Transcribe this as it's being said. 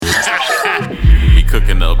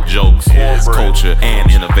jokes, culture,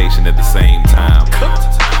 and innovation at the same time.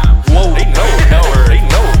 Whoa, they know.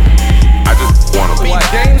 I just wanna be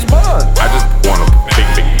James Bond. I just wanna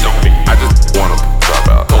I just wanna talk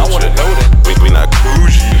about culture. I wanna know that. We not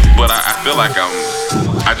bougie, but I feel like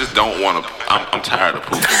I just don't wanna. I'm tired of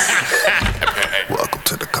pooping. Welcome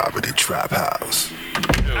to the Comedy Trap House.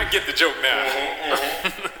 I get the joke now.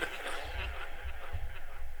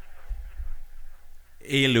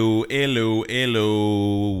 Hello.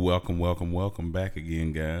 Welcome back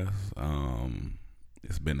again, guys.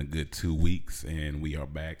 It's been a good 2 weeks, and we are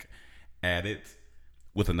back at it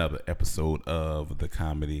with another episode of the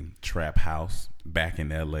Comedy Trap House. Back in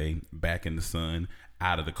LA, back in the sun,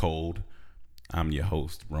 out of the cold. I'm your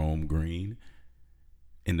host, Rome Green.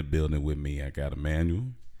 In the building with me, I got Emmanuel.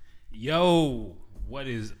 Yo, what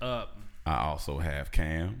is up? I also have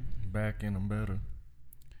Cam. Back in them better.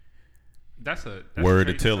 That's Word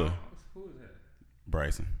to Trey Tiller. Songz. Who is that?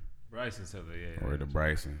 Bryson. Bryson Tiller, yeah. Word to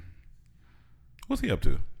Bryson. What's he up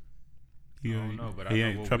to? I don't know, but he I know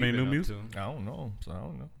ain't what dropping we've any been new up music? to. I don't know.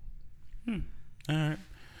 All right.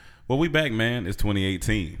 Well, we back, man. It's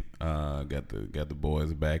 2018. Got the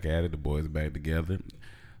boys back at it. The boys back together.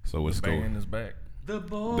 So it's The band is back. The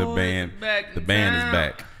band is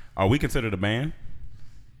back. Are we considered a band?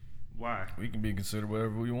 Why? We can be considered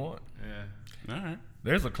whatever we want. Yeah. All right.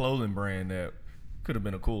 There's a clothing brand that could have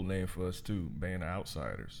been a cool name for us too. Band of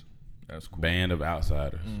Outsiders. That's cool. Band of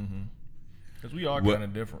Outsiders. Because we are What- kind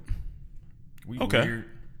of different. We Okay. weird.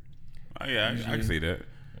 Oh, yeah, I Usually- can see that.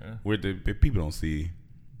 Yeah. Where the people don't see.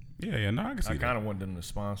 Yeah, no, I can see I that. kind of want them to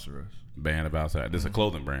sponsor us. Band of Outsiders. This is a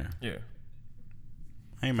clothing brand. Yeah.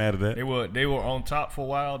 I ain't mad at that. They were on top for a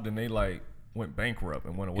while, then they like went bankrupt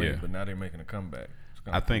and went away, Yeah. but now they're making a comeback. It's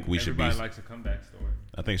kinda I think we should be. Everybody likes a comeback story.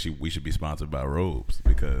 I think we should be sponsored by Robes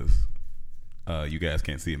because you guys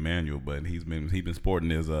can't see Emmanuel, but he's been sporting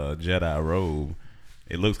his Jedi robe.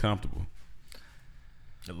 It looks comfortable.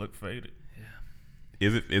 cool. It looked faded.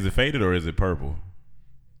 Is it faded or is it purple?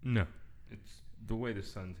 No. It's the way the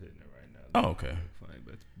sun's hitting it right now. Oh, okay. Funny,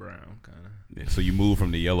 but it's brown, kind of. Yeah, so you moved from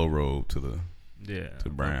the yellow robe to the. Yeah. To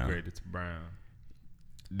brown. Upgraded to brown.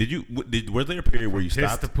 Was there a period where you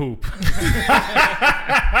Piss stopped? to poop.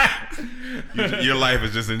 Your life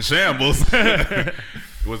is just in shambles.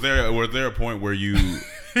 Was there a point where you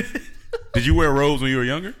did you wear robes when you were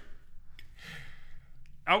younger?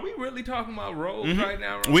 Are we really talking about robes right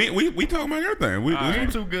now? Ro? We talking about everything. We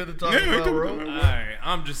Too good to talk Yeah, we about, talking bro. about- All right,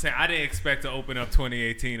 I'm just saying I didn't expect to open up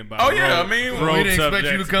 2018 about. Oh, yeah, robe- I mean, robe We didn't expect you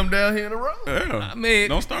subjects. to come down here in a row. Yeah. I mean,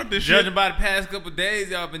 Don't start this judging shit. by the past couple of days,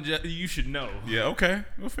 y'all been. You should know. Yeah, okay.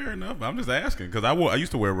 Well, fair enough. I'm just asking because I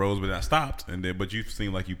used to wear robes, but I stopped, but you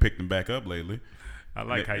seem like you picked them back up lately. I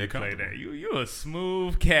like how They you play comfortable. that. You a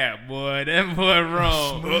smooth cat, boy. That boy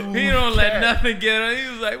wrong. He don't let nothing get on. He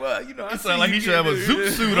was like, well, you know, I It see sound like you he should have a get zoot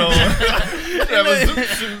it. suit on. He should have a zoot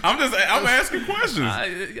suit. I'm asking questions.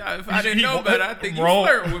 If I didn't know better, I think you Roll.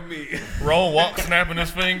 flirting with me. Roll walk snapping his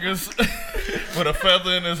fingers with a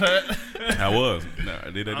feather in his hat. I was. No, I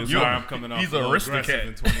did that I'm this sorry, morning. I'm coming off He's a a little aristocrat. aggressive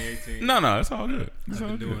in 2018. No, it's all good. It's I've all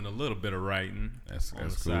been good. doing a little bit of writing That's on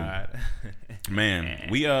the cool. side. Man,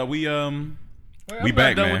 we Well, We I'm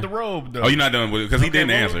back, not done man. with the robe, though. Oh, you're not done with it because he didn't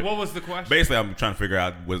answer. What was the question? Basically, I'm trying to figure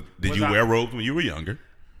out did Was you I- wear robes when you were younger?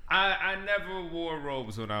 I never wore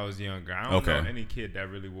robes when I was younger. I don't Okay. know any kid that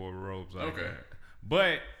really wore robes like Okay. that.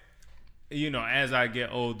 But, as I get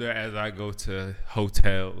older, as I go to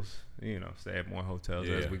hotels, stay at more hotels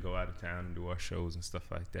Yeah. as we go out of town and do our shows and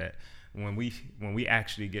stuff like that. When we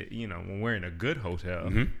actually get, when we're in a good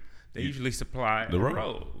hotel, they usually supply The a robe.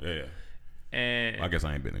 robe. Yeah. And I guess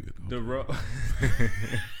I ain't been a good. the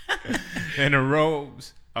and the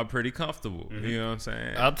robes are pretty comfortable. You know what I'm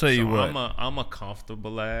saying? I'll tell you what. I'm a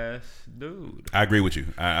comfortable ass dude. I agree with you.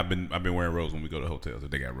 I've been wearing robes when we go to hotels.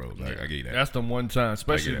 If they got robes, I get you that. That's the one time,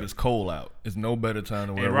 especially I get if that. it's cold out. It's no better time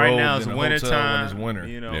to wear And a right robe now it's than a winter hotel time. when it's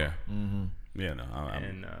winter. Yeah. Yeah. No.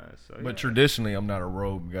 And But traditionally, I'm not a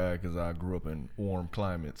robe guy because I grew up in warm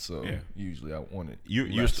climates. So Yeah. usually I want it.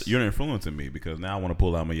 You're influencing me because now I want to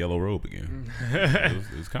pull out my yellow robe again.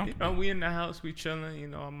 It's comfortable. we in the house, we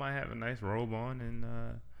chilling. I might have a nice robe on, and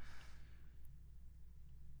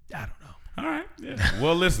I don't know. All right. Yeah.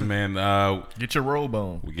 Well, listen, man. Get your robe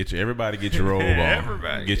on. We everybody get your robe on.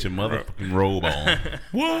 Everybody get your motherfucking robe on.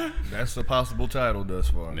 What? That's a possible title thus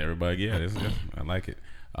far. And everybody, yeah, I like it.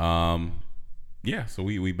 Yeah, so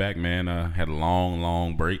we back, man. Had a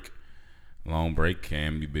long break.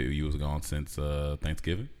 Cam, you was gone since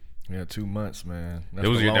Thanksgiving. Yeah, 2 months, man. That's That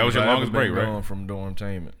was the your longest I've longest ever break, been right? gone from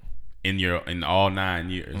Dormtainment. In all 9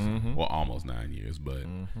 years, well, almost 9 years, but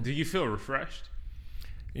Do you feel refreshed?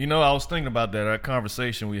 You know, I was thinking about that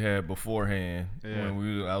conversation we had beforehand Yeah.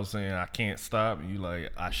 when I was saying I can't stop. And you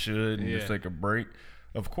like I should and just Yeah. take a break.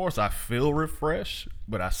 Of course, I feel refreshed,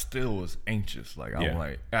 but I still was anxious. Like I'm Yeah.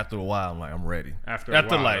 like after a while, I'm like I'm ready. After a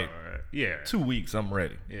while, like yeah. 2 weeks, I'm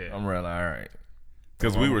ready. Yeah. I'm ready. Like, all right.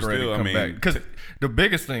 Because we I'm were ready to still, I come mean, back. Because the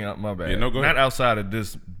biggest thing, my bad, Yeah, no, go not ahead. outside of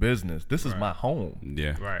this business. This is my home.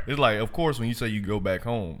 yeah. Right. It's like, of course, when you say you go back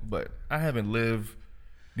home, but I haven't lived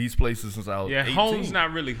these places since I was Yeah, 18. home's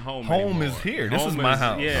not really home. Home anymore. is here. This Home is my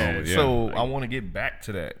house. Yeah. Home is- So Like- I want to get back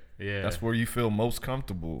to that. Yeah. That's where you feel most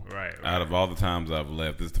comfortable. Right. Out of all the times I've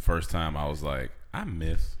left, this is the first time I was like, I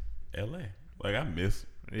miss LA. Like, I miss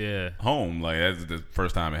Yeah. home. Like, that's the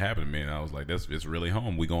first time it happened to me. And I was like, it's really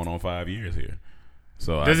home. We going on 5 years here.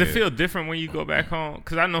 So Does I it did- feel different when you go back home?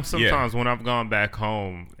 Because I know sometimes when I've gone back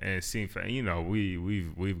home and seen, you know,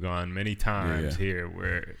 we've gone many times Yeah. here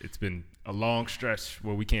where it's been a long stretch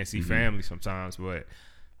where we can't see family sometimes. But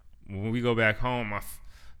when we go back home,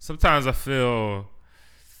 sometimes I feel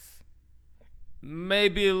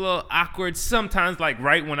maybe a little awkward. Sometimes, like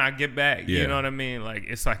right when I get back, Yeah. you know what I mean? Like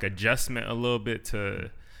it's like adjustment a little bit to.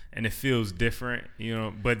 And it feels different, you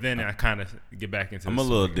know. But then I kind of get back into. I'm the a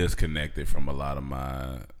little swing. disconnected from a lot of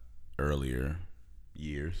my earlier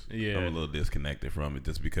years. Yeah. I'm a little disconnected from it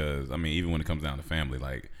just because, I mean, even when it comes down to family,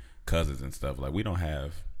 like cousins and stuff, like we don't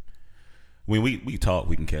have, when we talk,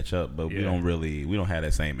 we can catch up, but we Yeah. don't have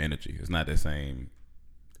that same energy. It's not the same.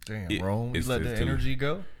 Damn, It- Rome. You it's- let it's the too- energy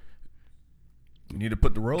go? You need to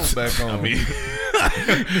put the robe back on. I mean,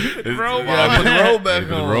 Robe yeah, put the robe back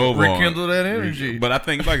the on. robe on. Rekindle that energy. But I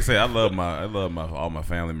think, like I said, I love all my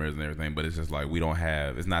family members and everything. But it's just like we don't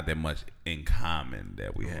have. It's not that much in common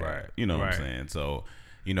that we have. Right. You know what Right. I'm saying? So,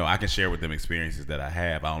 you know, I can share with them experiences that I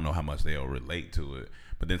have. I don't know how much they'll relate to it.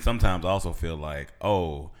 But then sometimes I also feel like,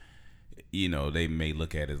 oh, you know, they may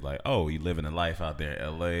look at it as like, oh, you living a life out there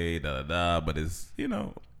in LA, da da da. But it's, you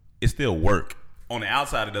know, it's still work. On the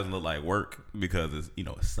outside, it doesn't look like work because it's, you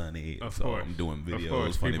know, it's sunny. Of so course. I'm doing videos, Of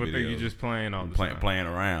course, funny people videos. think you're just playing all the time. Playing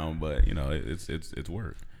around, but you know, it's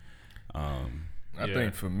work. I Yeah.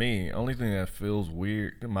 think for me, only thing that feels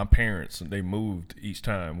weird, my parents, they moved each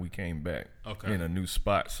time we came back Okay. in a new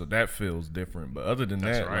spot. So that feels different. But other than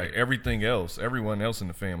That's that, right. like everything else, everyone else in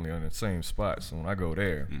the family are in the same spot. So when I go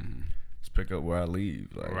there, just pick up where I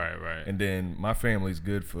leave. Like, Right. And then my family's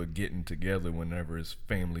good for getting together whenever it's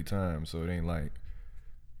family time. So it ain't like,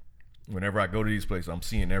 whenever I go to these places, I'm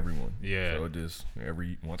seeing everyone. Yeah. So it just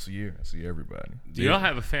once a year, I see everybody. Do y'all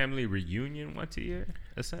have a family reunion once a year,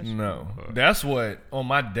 essentially? No, Or- that's what on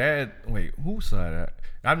my dad. Wait, whose side?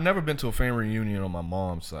 I've never been to a family reunion on my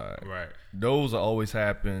mom's side. Right. Those always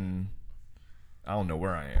happen. I don't know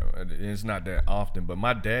where I am. It's not that often, but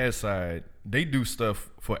my dad's side, they do stuff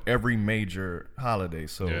for every major holiday.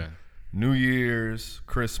 So Yeah. New Year's,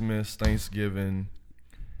 Christmas, Thanksgiving,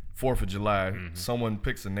 4th of July, someone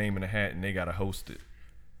picks a name in a hat and they got to host it.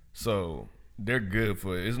 So they're good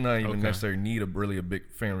for it. It's not even Okay. necessarily need a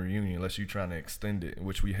big family reunion unless you're trying to extend it,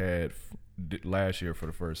 which we had last year for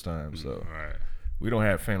the first time. So Right. we don't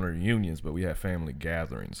have family reunions, but we have family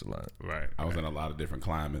gatherings a lot. Right. I was in a lot of different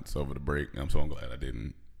climates over the break. I'm glad I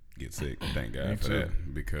didn't get sick. Thank God for too.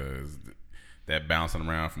 that, because that bouncing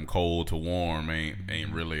around from cold to warm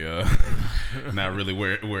ain't really not really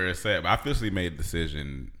where it's at. But I officially made a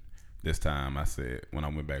decision this time. I said when I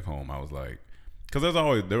went back home, I was like, because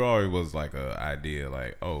there always was like a idea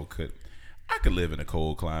like, oh, I could live in a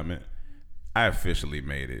cold climate. I officially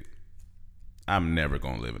made it. I'm never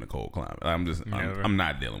gonna live in a cold climate. I'm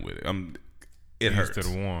not dealing with it. It Used hurts. to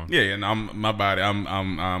the warm. Yeah, and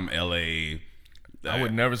I'm LA. I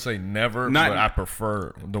would never say never, Not- but I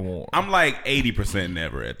prefer the warm. I'm like 80%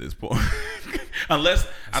 never at this point. Unless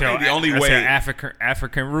I think the only that's way your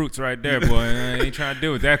African roots right there, boy. I ain't trying to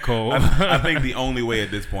deal with that cold. I think the only way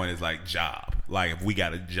at this point is like job. Like if we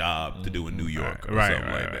got a job to do in New York or Right,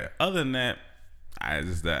 something like right. that. Other than that,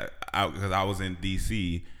 because I was in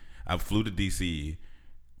DC. I flew to DC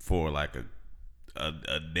for like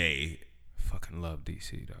a day, Fucking love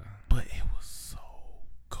DC, dog. but it was so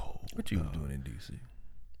cold. What you doing in DC?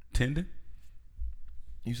 Tendon?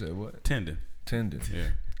 You said what? Tendon. Tending. Yeah.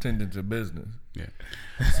 Tending to business. Yeah.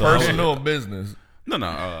 Personal business.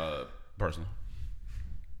 No, personal.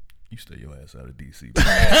 You stay your ass out of DC.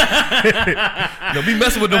 Don't be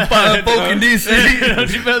messing with them fine folk in DC.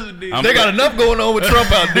 They got enough going on with Trump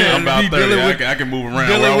out there. I'm about Be 30. dealing with, I can move around. where I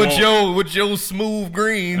dealing want. with your smooth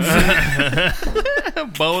greens.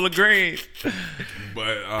 Bowl of green.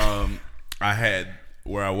 But I had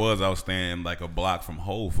where I was staying like a block from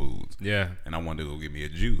Whole Foods. Yeah. And I wanted to go get me a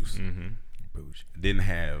juice. Bougie. Didn't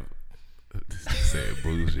have said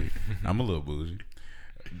bougie. I'm a little bougie.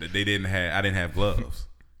 they didn't have. I didn't have gloves.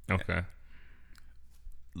 Okay.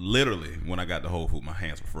 Literally, when I got to Whole Foods, my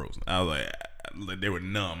hands were frozen. I was like, they were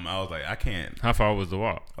numb. I was like, I can't. How far was the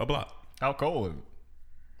walk? A block. How cold was it?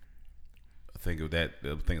 I think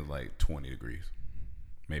it was like 20 degrees,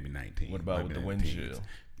 maybe 19. What about with the wind chill?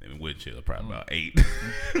 Maybe wind chill probably about 8.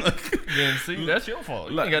 Then see, that's your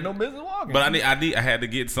fault. You ain't got no business walking. But I had to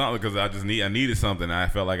get something because I needed something. I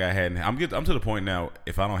felt like I hadn't. I'm to the point now.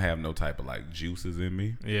 If I don't have no type of like juices in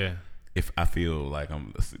me, Yeah. if I feel like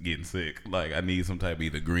I'm getting sick, like I need some type of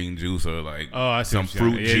either green juice or like I see some what you're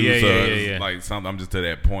fruit saying. juice Yeah. or like something. I'm just to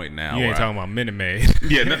that point now. You ain't where talking about Minute Maid.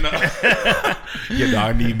 Yeah, no. Yeah, no,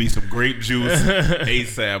 I need me some grape juice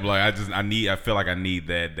ASAP. Like I feel like I need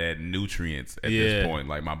that nutrients at this point.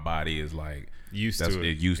 Like my body is like Used to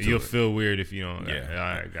it. Used to You'll it. feel weird if you don't. Yeah. All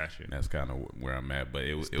right, got you. That's kind of where I'm at. But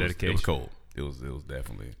it was dedication. cold. It was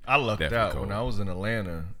definitely. I lucked definitely out cold. when I was in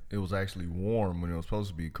Atlanta. It was actually warm when it was supposed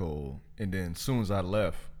to be cold, and then as soon as I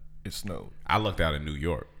left, it snowed. I lucked out in New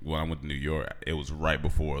York. When I went to New York, it was right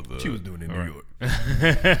before the. What you was doing in New York?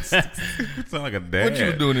 You sound like a dad. What you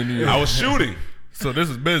was doing in New York? I was shooting. So this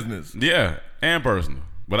is business. Yeah, and personal.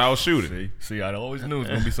 But I was shooting. See, I always knew it was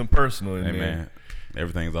gonna be some personal in Hey there. man,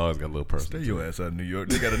 everything's always got a little personal. Stay your ass out of New York.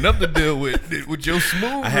 They got enough to deal with your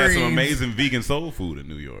smooth. I had some greens. amazing vegan soul food in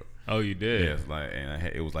New York. Oh, you did? Yes,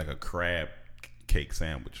 it was like a crab cake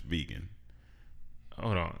sandwich, vegan.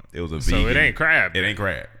 Hold on. It was a So vegan. it ain't crab. It ain't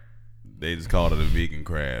crab. They just called it a vegan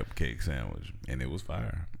crab cake sandwich, and it was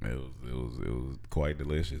fire. It was quite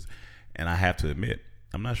delicious. And I have to admit,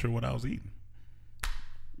 I'm not sure what I was eating.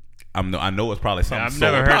 I know it's probably something I've soy,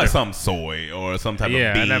 never heard probably of- some soy or some type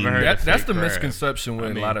Yeah, of I bean. never heard of That's fake the crab. misconception with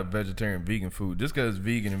I mean- a lot of vegetarian vegan food. Just because it's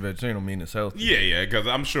vegan and vegetarian don't mean it's healthy. Yeah, because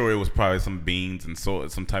I'm sure it was probably some beans and soy,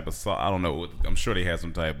 some type of salt. I don't know. I'm sure they had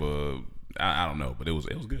some type of. I don't know, but it was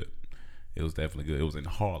good. It was definitely good. It was in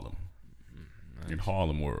Harlem, in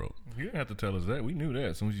Harlem World. You didn't have to tell us that. We knew that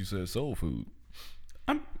as soon as you said soul food.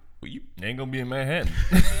 You Ain't gonna be in Manhattan.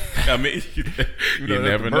 I mean, you know, never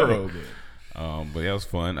that's the know. borough, But yeah, it was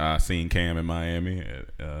fun. I seen Cam in Miami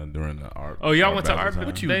during the art. Oh, y'all went to Basel art? time.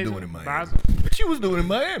 What you was Basel? doing in Miami? Basel? What you was doing in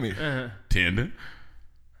Miami? Tendon.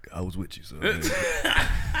 I was with you, so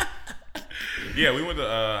Yeah, we went to.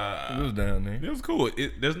 it was down there. It was cool.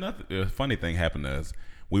 There's nothing. A funny thing happened to us.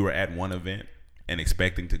 We were at one event and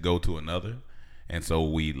expecting to go to another, and so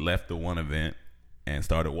we left the one event and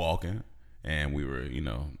started walking, and we were,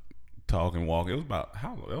 talking, walking. It was about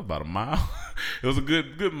It was about a mile. It was a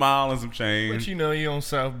good mile and some change. But you on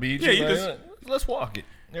South Beach. Yeah, you you like, let's walk it.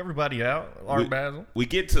 Everybody out. Art Basel. We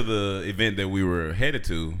get to the event that we were headed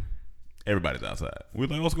to. Everybody's outside. We're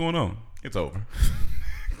like, what's going on? It's over.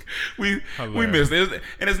 we missed it.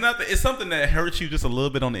 And it's nothing. It's something that hurts you just a little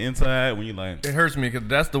bit on the inside when you like. It hurts me because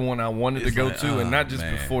that's the one I wanted to It's go like, to, and not oh, just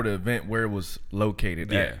man. before the event where it was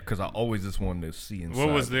located Yeah. at. Because I always just wanted to see inside.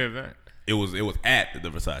 What was the event? It was at the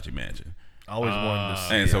Versace mansion. I always wanted to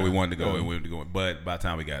see. And so we it. wanted to go and we wanted to go. But by the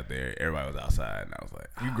time we got there, everybody was outside, and I was like,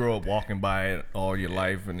 You grow up walking by it all your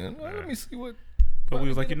life, and then let me see what. but we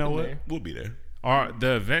was like, you know what? there. We'll be there. Are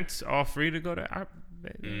the events all free to go to art?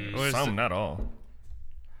 Or is Some, it- not all.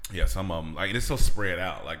 Yeah, some of them like it's so spread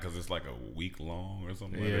out, like because it's like a week long or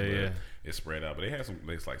something. like Yeah, that, but yeah. It's spread out, but they had some.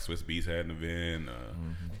 It's like Swiss Beats had an event.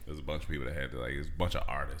 There's a bunch of people that had there's a bunch of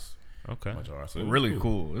artists. Okay. Bunch of artists. So it was Really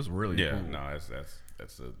cool. It's really Yeah, cool. no,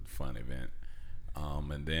 that's a fun event.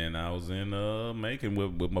 And then I was in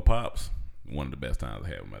Macon with my pops. One of the best times I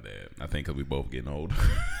had with my dad. I think because we both getting old.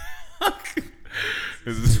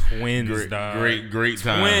 This is Twins, great, dog. great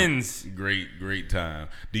time. Twins. Great time.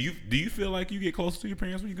 Do you feel like you get closer to your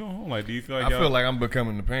parents when you go home? Like, do you feel like I feel like I'm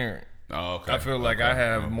becoming the parent. Oh, okay. I feel like Okay. I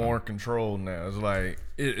have Okay. more control now. It's like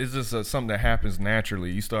it's just something that happens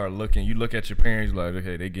naturally. You start looking. You look at your parents. You're like,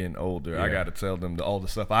 okay, they getting older. I Yeah. got to tell them all the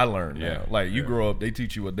stuff I learned Yeah. now. Like you Yeah. grow up, they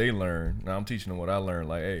teach you what they learn. Now I'm teaching them what I learned.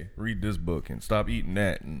 Like, hey, read this book and stop eating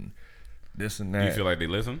that and this and Do that. you feel like they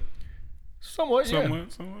listen? Somewhat, yeah.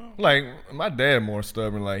 Somewhat. Like my dad more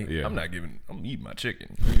stubborn. Like Yeah. I'm eating my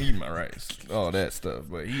chicken, I'm eating my rice, all that stuff.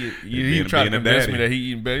 But he being- tried to being a convince daddy. me that he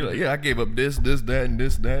eating better. He's like, yeah, I gave up this, that, and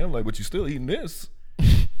this, that. I'm like, but you still eating this.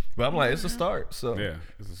 But I'm like, it's a start. So Yeah,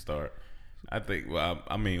 it's a start. I think. Well,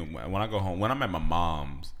 I mean, when I go home, when I'm at my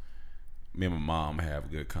mom's, me and my mom have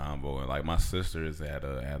good convo, and like my sister is at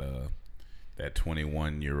that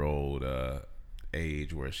 21-year-old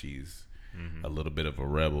age where she's a little bit of a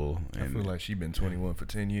rebel. I And feel like she's been 21 for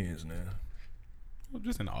 10 years now. well,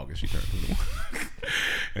 just in August she turned 21,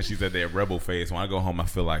 and she's at that rebel phase. When I go home, I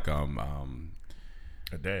feel like A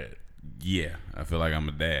dad. Yeah, I feel like I'm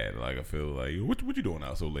a dad. Like I feel like what you doing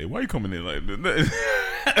out so late? Why you coming in like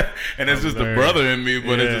that? And it's just the brother in me,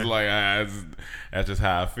 but it's just like that's just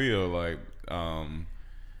how I feel. Like,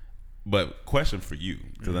 but question for you,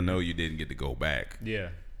 because I know you didn't get to go back. Yeah.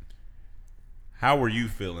 How were you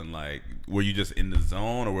feeling? Like, were you just in the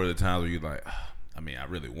zone, or were there times where you like, I mean, I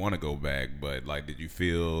really want to go back, but like, did you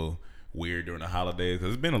feel weird during the holidays?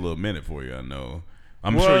 Because it's been a little minute for you, I know.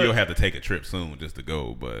 I'm sure you'll have to take a trip soon just to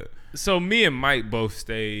go, but so me and Mike both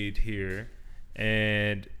stayed here,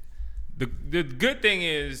 and the good thing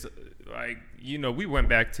is, like, you know, we went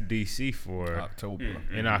back to DC for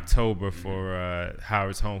October for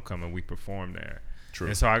Howard's homecoming. We performed there. True.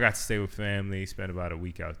 And so I got to stay with family, spend about a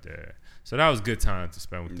week out there. So that was a good time to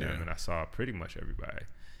spend with them, and I saw pretty much everybody.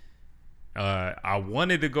 I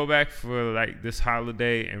wanted to go back for like this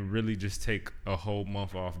holiday and really just take a whole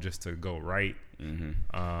month off just to go right,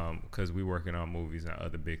 because we working on movies and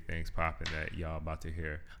other big things popping that y'all about to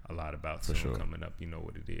hear a lot about soon coming up. You know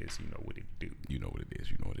what it is, you know what it do. You know what it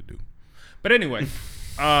is, you know what it do. But anyway,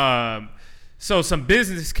 so some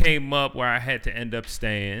business came up where I had to end up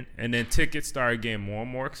staying, and then tickets started getting more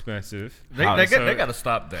and more expensive. They got to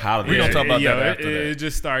stop that. We don't talk about that after that. It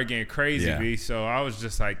just started getting crazy, Yeah. B. So I was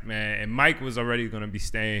just like, man, and Mike was already going to be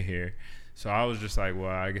staying here. So I was just like, well,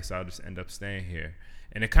 I guess I'll just end up staying here.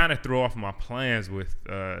 And it kind of threw off my plans with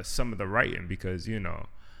some of the writing because, you know,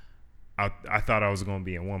 I thought I was going to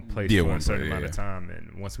be in one place for a certain amount of time.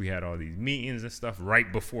 And once we had all these meetings and stuff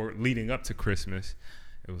right before leading up to Christmas,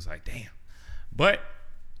 it was like, damn. But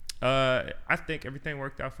I think everything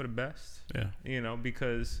worked out for the best. Yeah. You know,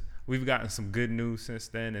 because we've gotten some good news since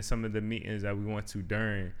then, and some of the meetings that we went to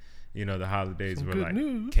during, you know, the holidays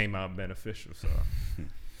came out beneficial. So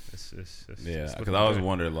it's because I was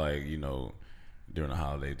wondering, like, you know, during the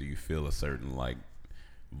holiday, do you feel a certain like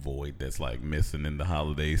void that's like missing in the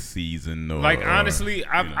holiday season? Or, like, honestly,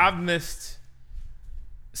 I've missed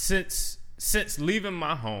since leaving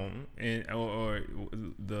my home and or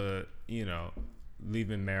the, you know,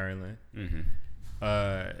 leaving Maryland,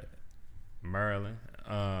 Maryland.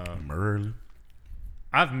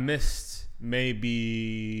 I've missed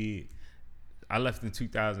maybe, I left in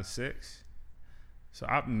 2006, so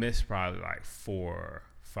I've missed probably like 4 or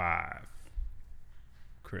 5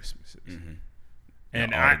 Christmases,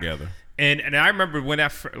 and altogether. And I remember when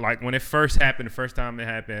when it first happened, the first time it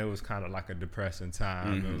happened, it was kind of like a depressing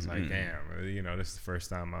time. It was like, damn, you know, this is the first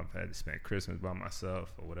time I've had to spend Christmas by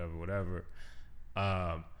myself or whatever.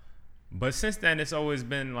 But since then, it's always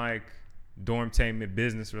been like dormtainment,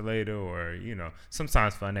 business related, or, you know,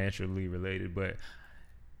 sometimes financially related.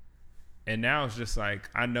 And now it's just like,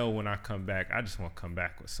 I know when I come back, I just want to come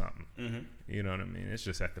back with something. You know what I mean? It's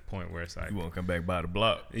just at the point where it's like, you want to come back by the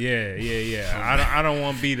block. Yeah. I don't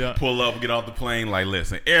want to be the pull up, get off the plane. Like,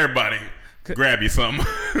 listen, everybody, grab you something.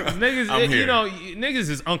 Niggas, I'm here. You know, niggas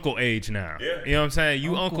is uncle age now. Yeah. You know what I'm saying?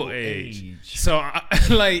 You uncle age. So,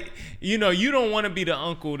 like, you know, you don't want to be the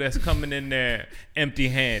uncle that's coming in there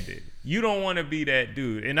empty-handed. You don't want to be that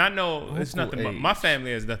dude. And I know it's nothing but, my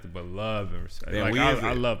family has nothing but love and respect. Yeah, like,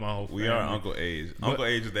 I love my whole family. We are uncle age. Uncle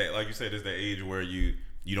age is that, like you said, is that age where you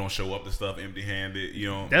don't show up to stuff empty-handed. You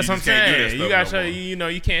know, that's what I'm saying. You gotta show, you know,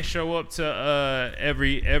 you can't show up to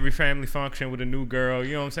every family function with a new girl.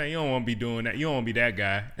 You know what I'm saying? You don't want to be doing that. You don't want to be that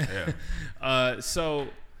guy. Yeah. So,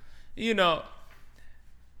 you know,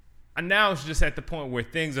 now it's just at the point where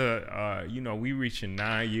things are, you know, we reaching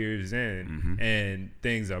 9 years in, and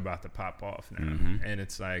things are about to pop off now, and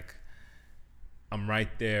it's like I'm right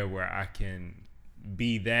there where I can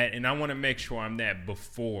be that, and I want to make sure I'm that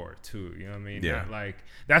before too. You know what I mean? Yeah. Not like,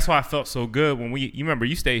 that's why I felt so good when you remember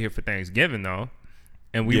you stayed here for Thanksgiving though,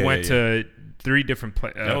 and we went to 3 different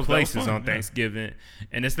places on Thanksgiving,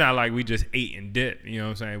 and it's not like we just ate and dipped. You know what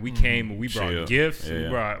I'm saying? We came and we brought gifts.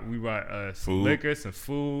 Yeah. We brought some liquor, some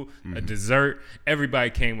food, a dessert. Everybody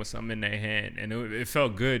came with something in their hand, and it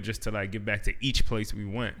felt good just to like get back to each place we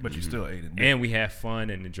went. But you still ate and dipped. And we had fun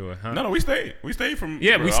and enjoyed. No, we stayed. We stayed from.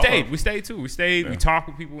 Yeah, we stayed. We stayed too. We stayed. We talked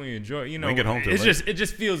with people. We enjoyed. You know, get home it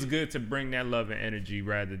just feels good to bring that love and energy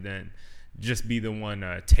rather than just be the one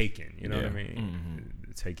taking. You know what I mean?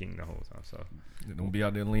 Taking the whole time. So don't be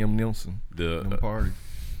out there Liam Neeson. The party.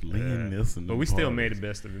 Liam Neeson. But we still made the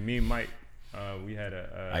best of it. Me and Mike, we had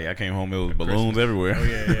I came home. It was balloons everywhere. Oh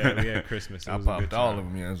yeah. We had Christmas. I popped all of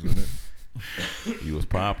them. Yeah, wasn't it? He was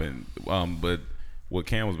popping. But what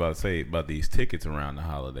Cam was about to say about these tickets around the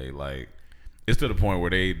holiday, like, it's to the point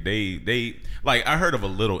where they like, I heard of a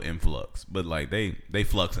little influx, but like they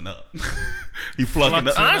fluxing up. He fluxing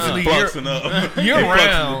up. Honestly, fluxing up. Year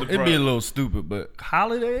round, it'd be a little stupid, but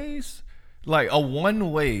holidays, like a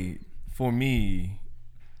one way for me,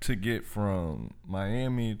 to get from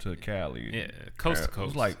Miami to Cali. Yeah, coast to It coast.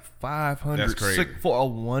 was like $500 That's crazy. for a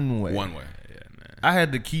one-way. One way. I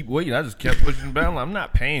had to keep waiting. I just kept pushing it down. I'm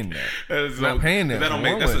not paying that. That's I'm not paying that. That's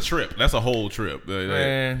one-way. a trip. That's a whole trip.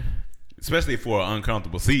 Man, Especially for an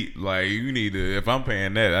uncomfortable seat. Like, you need to, if I'm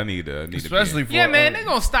paying that, I need to especially for Yeah, man, they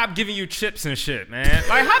gonna stop giving you chips and shit, man.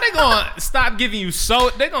 Like, how they gonna stop giving you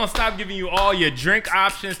they gonna stop giving you all your drink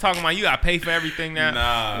options, talking about you gotta pay for everything now?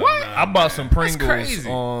 Nah. What? nah. I bought some Pringles crazy.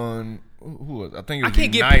 on who was I think it I was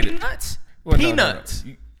can't United. get peanuts. Well, no, no, no. Peanuts.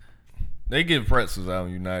 They give pretzels out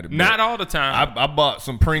on United. but Not all the time. I bought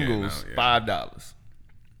some Pringles, Yeah. $5.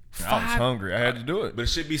 I was hungry. I had to do it. But it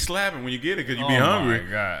should be slapping when you get it because you be Oh, hungry. my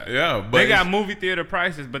God. Yeah, but they got it's- movie theater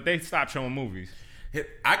prices, but they stopped showing movies.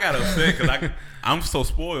 I got upset because I'm so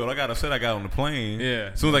spoiled. I got upset. I got on the plane.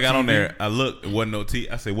 Yeah. As soon as I got on there, I looked. It wasn't no tea.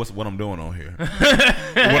 I said, "What I'm doing on here?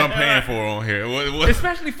 What I'm paying for on here? What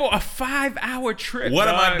Especially for a 5-hour trip. am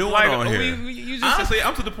I dog. doing Like, on here?" you just Honestly,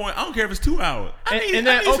 I'm to the point. I don't care if it's 2 hours. I need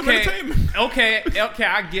some entertainment. okay.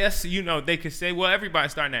 I guess they could say, well,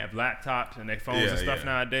 everybody's starting to have laptops and their phones and Yeah, stuff yeah.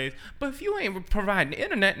 nowadays. But if you ain't providing the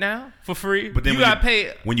internet now for free, But then you when gotta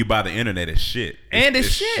pay. when you buy the internet, it's shit. And it's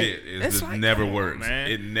shit. It It's just like, never come on, works.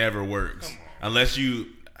 man. It never works unless you.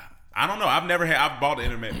 I don't know. I've bought the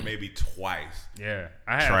internet maybe twice. Yeah,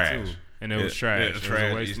 I had Trash. too, and it was Yeah, trash. yeah, It was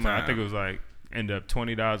trash a waste each of money. I time. think it was like end up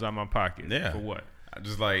 $20 out of my pocket. Yeah. For what? I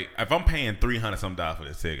just like if I'm paying $300 for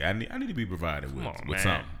this ticket, I need to be provided with, on, with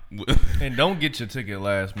man. something. And don't get your ticket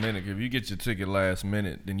last minute. If you get your ticket last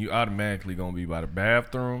minute, then you automatically gonna be by the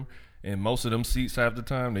bathroom. And most of them seats half the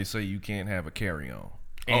time they say you can't have a carry-on,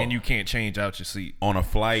 and Oh. you can't change out your seat. On a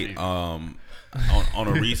flight, on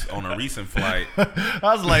a recent flight, I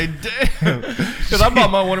was like, damn, because I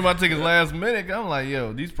bought one of my tickets last minute. I'm like,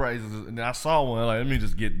 yo, these prices. And I saw one. Like, let me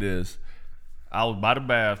just get this. I was by the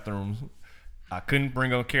bathrooms. I couldn't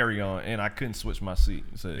bring a carry-on, and I couldn't switch my seat.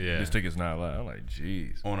 So Yeah. this ticket's not allowed. I'm like,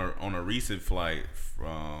 jeez. on a recent flight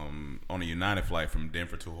on a United flight from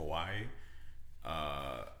Denver to Hawaii,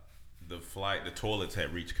 the toilets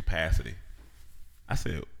had reached capacity. I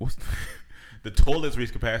said, "What's the toilets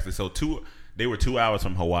reached capacity?" So they were 2 hours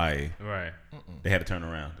from Hawaii. Right. They had to turn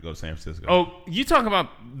around to go to San Francisco. Oh, you talking about?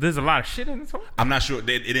 There's a lot of shit in this one. I'm not sure. It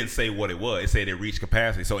didn't say what it was. It said it reached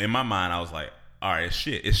capacity. So in my mind, I was like, "All right, it's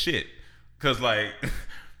shit." Because like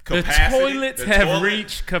The capacity, toilets have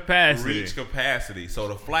reached capacity. Reached capacity. So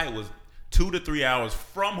the flight was 2 to 3 hours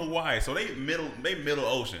from Hawaii. So they middle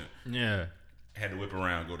ocean. Yeah. Had to whip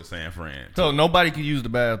around, go to San Fran. So nobody can use the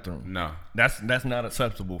bathroom. No. That's not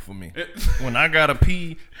acceptable for me. When I gotta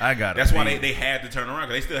pee, I gotta. That's pee. why they had to turn around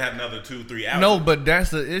because they still had another 2-3 hours. No, but that's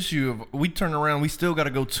the issue. If we turn around, we still gotta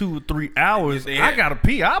go 2 or 3 hours. They I had- gotta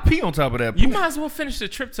pee. I'll pee on top of that. You Poop. might as well finish the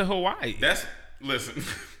trip to Hawaii. Listen.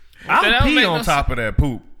 I'll That don't pee make on no top of that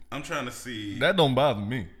poop. I'm trying to see. That don't bother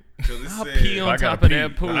me. 'cause it I'll said pee on I gotta top of pee.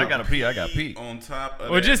 that pool. When I gotta pee. I gotta pee. on top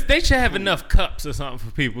of Or that. just they should have enough cups or something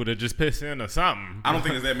for people to just piss in or something. I don't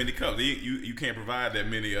think there's that many cups. You can't provide that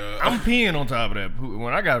many. I'm peeing on top of that poop.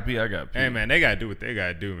 When I gotta pee, I gotta pee. Hey man, they gotta do what they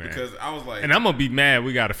gotta do, man. because I was like, And I'm gonna be mad.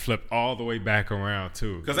 We gotta flip all the way back around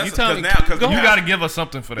too. because You that's tell because me- now because go you ahead. gotta give us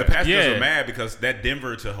something for the that. passengers Yeah. are mad because that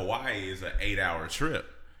Denver to Hawaii is an 8-hour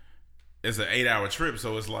trip. It's an 8-hour trip,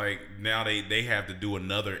 so it's like now they have to do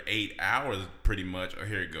another 8 hours pretty much. Or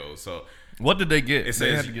here it goes. So What did they get? it They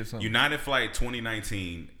had says to get something. United Flight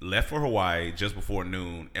 2019 left for Hawaii just before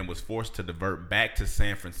noon and was forced to divert back to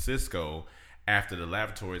San Francisco after the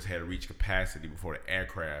lavatories had reached capacity before the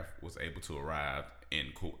aircraft was able to arrive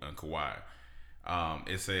in Kauai.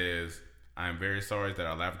 It says, "I am very sorry that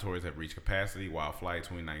our lavatories have reached capacity while Flight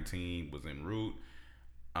 2019 was en route.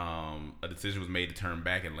 A decision was made to turn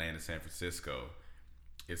back and land in San Francisco."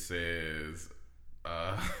 It says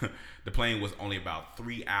the plane was only about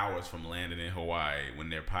 3 hours from landing in Hawaii when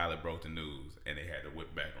their pilot broke the news, and they had to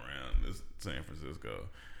whip back around to San Francisco.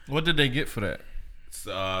 What did they get for that?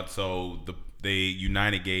 So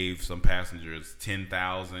United gave some passengers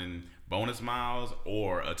 10,000 bonus miles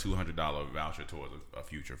or a $200 voucher towards a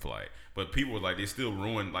future flight. But people were like, they still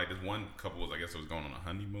ruined. Like this one couple was, I guess, it was going on a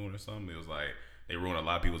honeymoon or something. It was like they ruined a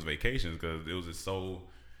lot of people's vacations because it was just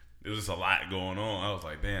a lot going on. I was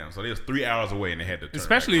like, damn. So they was 3 hours away and they had to turn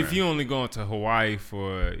Especially back if around. you only going to Hawaii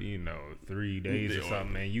for 3 days or Yeah.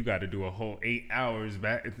 something, man. You got to do a whole 8 hours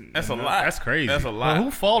back. That's a lot. That's crazy. That's a Well, lot.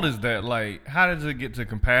 who fault is that? Like, how did it get to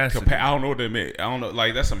capacity? I don't know what they meant. I don't know.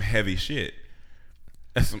 Like that's some heavy shit.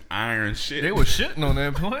 That's some iron shit. They was shitting on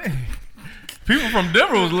that plane. People from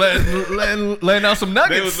Denver was laying out some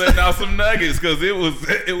nuggets. They was letting out some nuggets because it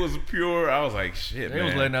was pure. I was like, shit, They man.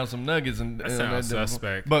 was letting out some nuggets, and That sounds Denver-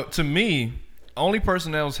 suspect. But to me, only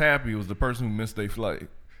person that was happy was the person who missed their flight.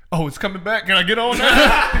 Oh, it's coming back. Can I get on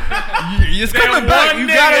now? It's coming back. You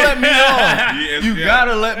gotta let me on. You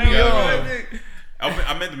gotta let me on.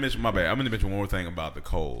 I meant to mention, my bad. I meant to mention one more thing about the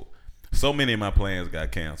cold. So many of my plans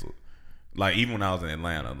got canceled. Like, even when I was in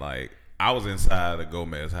Atlanta, like, I was inside the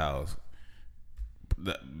Gomez house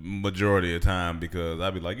the majority of the time because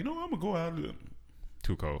I'd be like, I'm going to go out.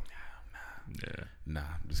 Too cold. Nah,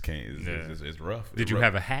 just can't. It's rough. Did you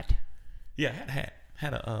have a hat? Yeah, I had a hat.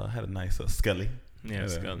 Had a nice Scully. Yeah,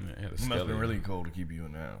 Scully. Had a It must have been really cold to keep you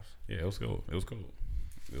in the house. Yeah, it was cold. It was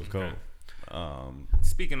cold.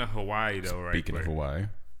 Speaking of Hawaii, though, right? Speaking of Hawaii,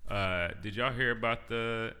 did y'all hear about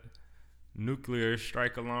the nuclear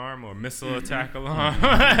strike alarm or missile attack alarm?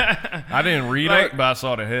 I didn't read it, but I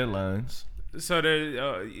saw the headlines. So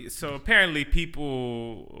so apparently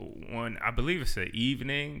people, I believe it's the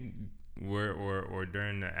evening or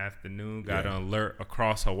during the afternoon, got an alert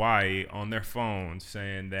across Hawaii on their phones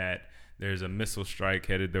saying that there's a missile strike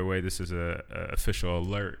headed their way. This is a official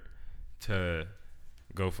alert to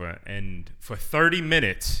go for, and for 30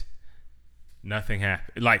 minutes, nothing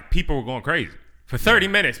happened. Like, people were going crazy. For 30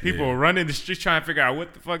 minutes, people were running the streets trying to figure out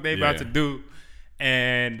what the fuck they about to do.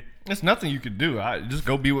 And there's nothing you could do. Just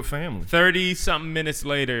go be with family. 30-something minutes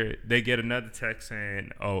later, they get another text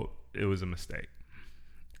saying, oh, it was a mistake.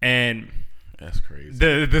 And that's crazy.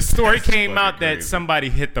 The story came out that somebody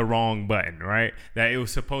hit the wrong button, right? That it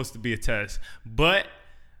was supposed to be a test. But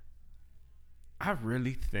I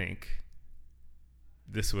really think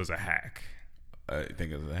this was a hack. I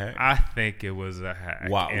think it was a hack? I think it was a hack.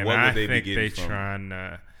 Wow. And what would I they think be they getting from? Trying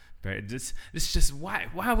to... It's just why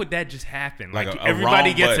would that just happen? Like everybody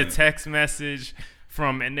wrong gets button. a text message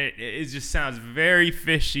from, and it just sounds very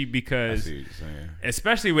fishy because, I see what you're saying.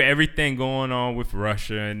 especially with everything going on with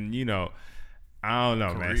Russia and I don't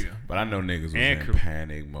know, man. Korea. But I know niggas was And in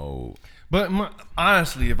panic mode. But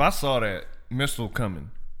honestly, if I saw that missile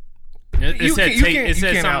coming, It said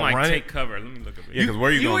something like outrun take it. cover. Let me look up. Yeah, because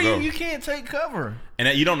where you gonna go? You can't take cover. And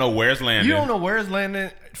you don't know where it's landing. You don't know where it's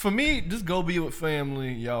landing. For me, just go be with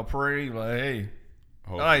family. Y'all pray, like, hey,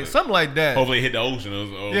 like something like that. Hopefully it hit the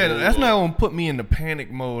ocean. That's not gonna put me in the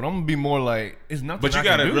panic mode. I'm gonna be more like, it's nothing. But you I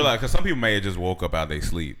gotta can do. realize, because some people may have just woke up out they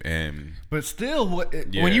sleep, and But still,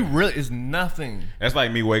 when you really, it's nothing. that's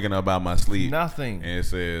like me waking up out my sleep. Nothing. And it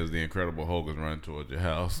says the Incredible Hulk is running towards your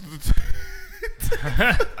house.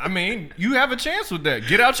 I mean, you have a chance with that.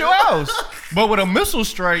 Get out your house. But with a missile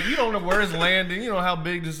strike, you don't know where it's landing. You don't know how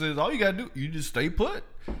big this is. All you gotta do, you just stay put.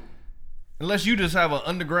 Unless you just have an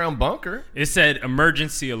underground bunker. It said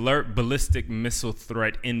emergency alert: ballistic missile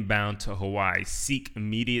threat inbound to Hawaii. Seek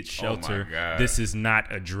immediate shelter. God. This is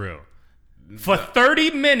not a drill. For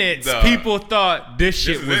 30 minutes, people thought this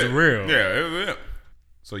shit was real. Yeah, it was it.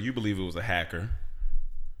 So you believe it was a hacker,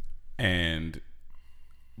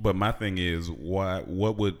 but my thing is, what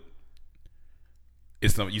would?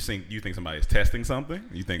 It's some, you think somebody is testing something?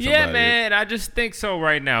 You think somebody? Yeah, man. I just think so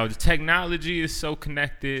right now. The technology is so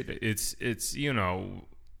connected. It's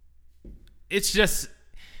just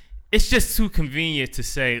too convenient to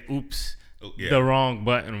say, "Oops, the wrong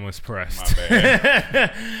button was pressed." My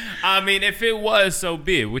bad. I mean, if it was, so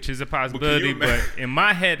be it, which is a possibility. But But in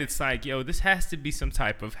my head, it's like, yo, this has to be some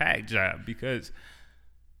type of hack job because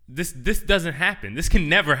this doesn't happen. This can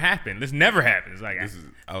never happen. This never happens. Like,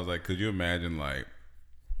 I was like, could you imagine like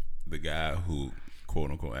the guy who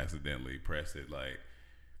quote unquote accidentally pressed it, like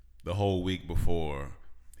the whole week before,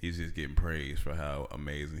 he's just getting praised for how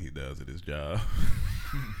amazing he does at his job.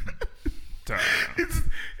 He's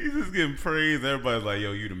just getting praised. Everybody's like,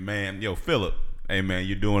 yo, you the man. Yo, Philip, hey man,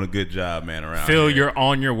 you're doing a good job, man, around Phil, here. you're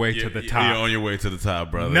on your way to the top. You're on your way to the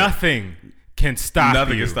top, brother. Nothing can stop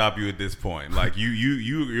Nothing you. can stop you at this point. Like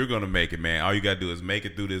you're gonna make it, man. All you gotta do is make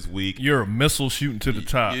it through this week. You're a missile shooting to the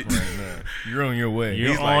top right now. You're on your way. You're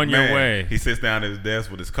He's like, on your man. way. He sits down at his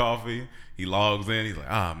desk with his coffee. He logs in. He's like,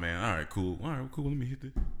 man, all right, cool. Let me hit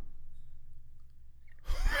this.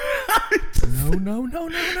 No.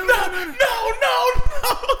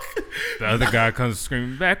 The other guy comes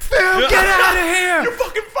screaming back, Phil, get out of here! You're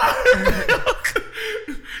fucking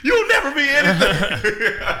fired. You'll never be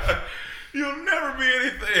anything. You'll never be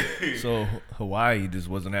anything. So Hawaii just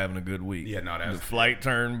wasn't having a good week. Yeah, no, that's the flight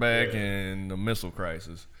turned back and the missile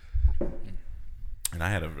crisis. And I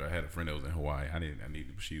had a friend that was in Hawaii.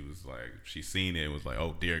 She was like, she seen it and was like,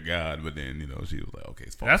 oh dear God. But then, she was like, okay,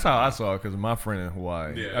 it's false. That's how I saw it because of my friend in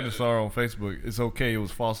Hawaii. Yeah. I just saw her on Facebook. It's okay. It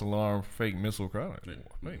was false alarm, fake missile crisis.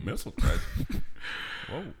 Fake missile crisis.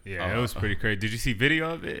 Whoa. Yeah, it was pretty crazy. Did you see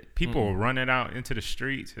video of it? People were running out into the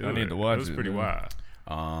streets. I need to watch it. Was it, pretty man. wild.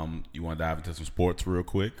 You want to dive into some sports real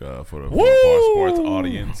quick for our sports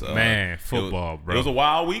audience? Man, football, bro. It was a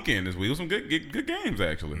wild weekend this week. It was some good games,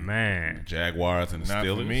 actually. Man. Jaguars and the Not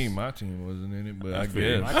Steelers. for me. My team wasn't in it, but I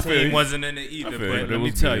feel guess. you. My team wasn't in it either, feel but you. let It me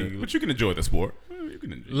was tell good. you. But you can enjoy the sport. You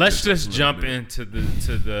can enjoy Let's it just a little jump bit. into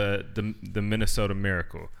the Minnesota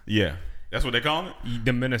Miracle. Yeah. That's what they call it?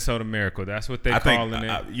 The Minnesota Miracle. That's what they're I think, calling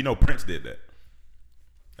it. Prince did that.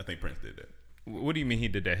 I think Prince did that. What do you mean he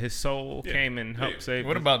did that? His soul came and helped save.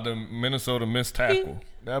 What about the Minnesota missed tackle?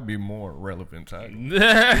 That'd be more relevant title.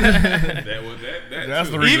 That was that. That's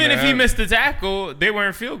too. the reason. Even if they he have- missed the tackle, they were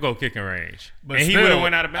in field goal kicking range, But and he still, would have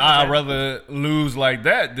went out of bounds. I'd rather lose like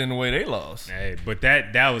that than the way they lost. Hey, but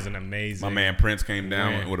that was an amazing. My man Prince came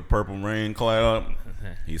down Man. with a purple rain cloud.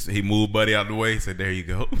 He moved Buddy out the way. He said, "There you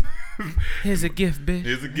go. Here's a gift, bitch.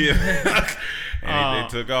 Here's a gift." And they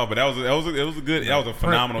took off. But that was a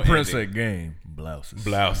phenomenal Prince ending. at game blouses.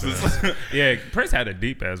 Blouses. Yeah, Prince had a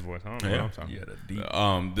deep ass voice. I don't know Yeah. what I'm talking Yeah,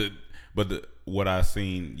 the deep. What I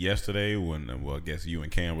seen yesterday when I guess you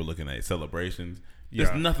and Cam were looking at celebrations. There's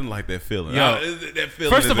Yeah. nothing like that feeling. Yo, That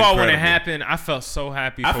feeling. First is of all, when it incredible. happened, I felt so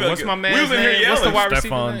happy. I For, felt what's good. my We man's was in here name? What's the yelling. wide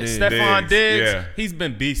receiver Stephon name? Diggs. Stephon Diggs. Yeah. He's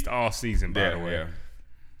been beast all season, by the way. Yeah.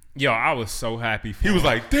 Yo, I was so happy for He was him.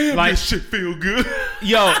 like, "Damn, Like- this shit feel good."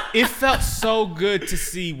 Yo, it felt so good to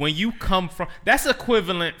see when you come from. That's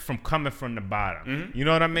equivalent from coming from the bottom. Mm-hmm. You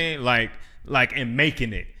know what I mean? Like and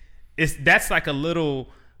making it. That's like a little.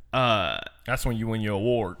 That's when you win your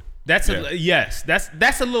award. That's Yeah. yes.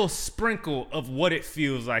 That's a little sprinkle of what it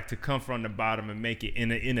feels like to come from the bottom and make it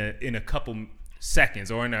in a couple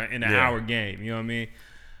seconds or in an Yeah. hour game. You know what I mean?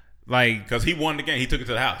 Like Because he won the game. He took it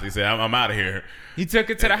to the house. He said, I'm out of here. he took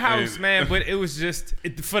it to the house, it- man. But it was just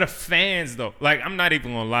for the fans, though. Like I'm not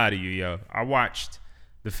even gonna lie to you, yo. I watched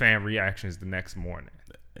the fan reactions the next morning.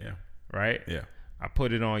 Yeah. Right? Yeah. I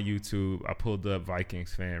put it on YouTube. I pulled up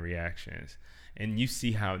Vikings fan reactions, and you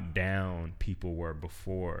see how down people were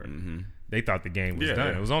before. They thought the game was Yeah, done.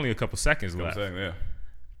 yeah. It was only a couple seconds left. Yeah.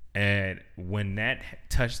 And when that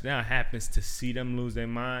touchdown happens, to see them lose their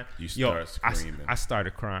mind, You yo, start screaming. I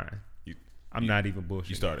started crying. I'm not even bullshitting.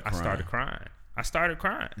 you started I started crying. I started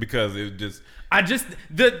crying. Because it just I just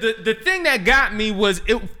the thing that got me was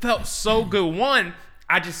it felt so good. One,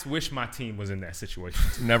 I just wish my team was in that situation.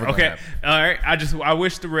 Never gonna okay. happen. All right. I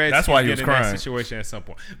wish the Reds That's could why you get was in crying. that situation at some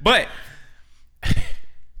point. But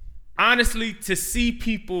honestly, to see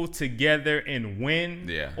people together and win,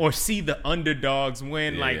 Yeah. or see the underdogs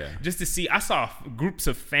win, Yeah. just to see, I saw groups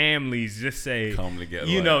of families just say, Come together,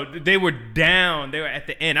 You like- know, they were down. They were at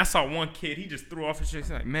the end. I saw one kid. He just threw off his shit.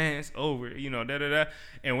 He's like, "Man, it's over." You know, da da da.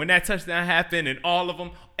 And when that touchdown happened, and all of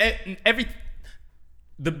them,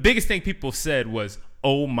 the biggest thing people said was,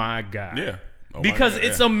 "Oh my God!" Yeah. Oh my because God,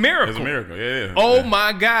 it's yeah. a miracle. It's a miracle. Yeah. Oh Yeah.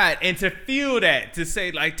 my God! And to feel that, to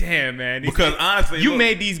say like, "Damn, man!" these Because people- honestly, you look-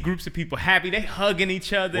 made these groups of people happy. They hugging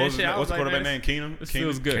each other. What and was shit. I what's the was like, quarterback man, name? Keenum? This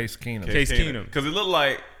feels good. Case Keenum. Case Keenum. Because it looked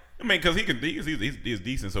like, I mean, because he's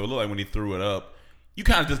decent, so it looked like when he threw it up, you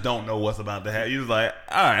kind of just don't know what's about to happen. You're just like,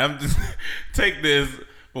 all right, I'm just take this.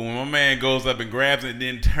 But when my man goes up and grabs it and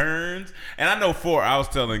then turns, and I know I was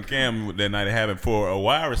telling Cam that night it happened, for a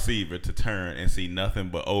wide receiver to turn and see nothing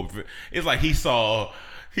but over, it's like he saw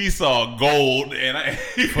gold, and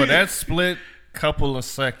For that split couple of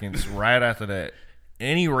seconds right after that,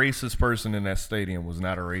 any racist person in that stadium was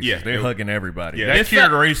not a racist. Yeah, They're hugging everybody. Yeah. That It cured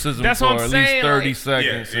felt- racism that's for what I'm at saying, least 30 like-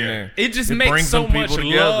 seconds. Yeah, And yeah. then It just it makes brings so them people much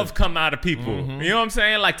together. love come out of people. You know what I'm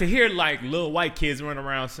saying? Like to hear like little white kids run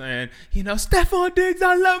around saying, you know, "Stephon Diggs,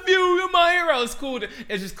 I love you. You're my hero." It's cool.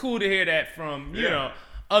 It's just cool to hear that from you Yeah. know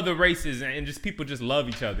other races and just people just love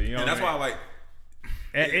each other. You know, and that's what why I I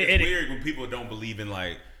like. mean? It's weird when people don't believe in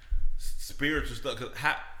like spiritual stuff, because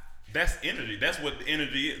that's energy. That's what the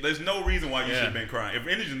energy is. There's no reason why you should have been crying. If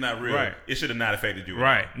energy's not real, Right. it should have not affected you. at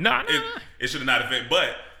Right. all. No. It should have not affected.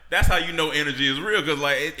 But that's how you know energy is real, because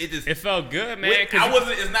like it just. It felt good, man. Wait, 'cause I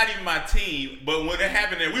wasn't. It's not even my team, but when it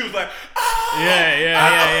happened, we was like, "Oh,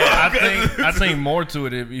 Yeah. I think more to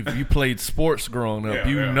it if you played sports growing up, Yeah,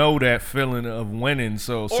 you yeah. know that feeling of winning.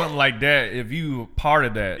 So something like that, if you part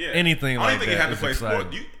of that, Yeah. anything I don't like think that, you have to is play exciting.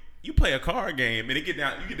 sport. You play a card game and you get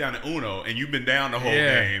down to Uno, and you've been down the whole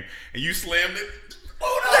Yeah. game, and you slammed it.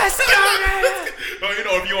 Let's go! Or you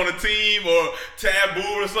know, if you're on a team or taboo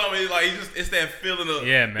or something, it's like it's that feeling of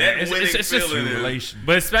Yeah, man. That It's winning just feeling is- relation.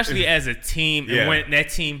 But especially as a team, Yeah. and when that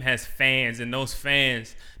team has fans, and those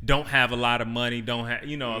fans don't have a lot of money, don't have,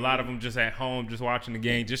 you know, a lot of them just at home, just watching the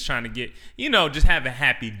game, just trying to get, you know, just have a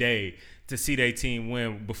happy day to see their team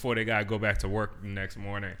win before they gotta go back to work the next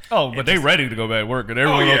morning. Oh, And but they just- ready to go back to work, and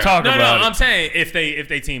everyone yeah. gonna talk No, about it. I'm saying if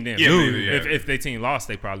they team didn't Yeah, lose, yeah. if they team lost,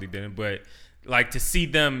 they probably didn't. But like to see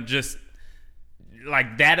them just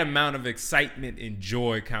like that amount of excitement and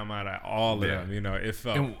joy come out of all of them. You know, it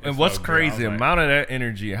felt. And what's felt good. I crazy, was the like, amount of that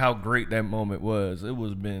energy, how great that moment was. It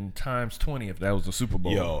was been times 20 if that was the Super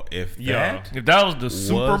Bowl. Yo, if Yo. that If that was the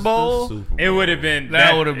Super was Bowl, the Super it Bowl, would have been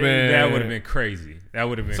That would've been- that would have been crazy. That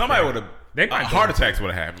would have been somebody crazy. would have. They might heart go- attacks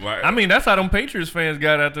would have happened. Like, I mean, that's how them Patriots fans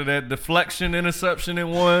got after that deflection interception in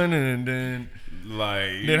one, and then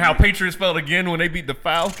how Patriots felt again when they beat the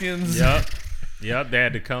Falcons. Yep, they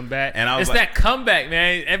had to come back. And I was it's like- that comeback,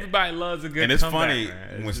 man. Everybody loves a good And it's comeback, funny man.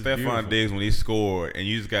 It's when just Stephon beautiful. Diggs, when he scored, and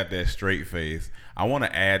you just got that straight face. I want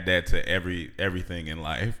to add that to everything in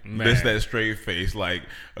life. Man. Just that straight face, like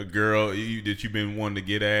a girl that you've been wanting to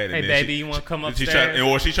get at. And Hey, then baby, you wanna come she upstairs?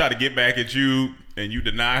 or she tried to get back at you, and you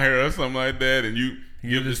deny her or something like that, and you.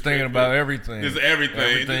 You're just thinking about everything. Just everything.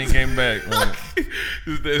 Everything came back. Man.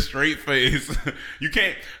 Just that straight face. You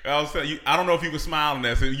can't. I was telling you. I don't know if you were smiling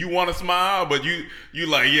at. So you want to smile, but you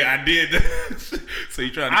like, yeah, I did. So you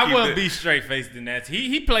trying to. I keep wouldn't that. be straight faced in that.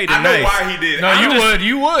 He played it I know nice. why he did. No, I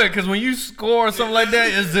you would, because when you score something like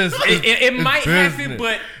that, it's just It might happen, business.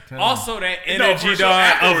 but also that No, energy, for sure. dog,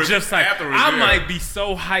 Afterwards- of just like afterwards, I yeah. might be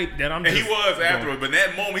so hyped that I'm. And just he was going. afterwards, but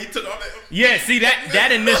that moment he took off that. Yeah, see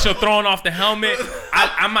that initial throwing off the helmet,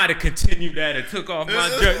 I might have continued that and took off my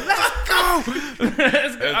jersey. Let's go!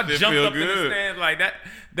 Let's go. I That shit jumped feel up in the good. stands like that.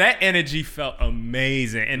 That energy felt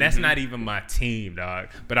amazing, and that's not even my team, dog.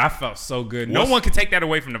 But I felt so good. No What's- one can take that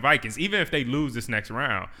away from the Vikings, even if they lose this next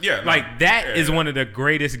round. Yeah, no. like that is Yeah. one of the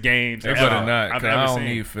greatest games They ever better not, I've because ever I don't seen.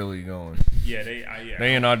 need Philly going. Yeah,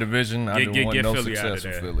 They in our division. I don't want get no Philly out of success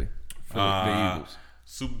with there. Philly. The Eagles.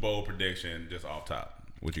 Super Bowl prediction, just off top.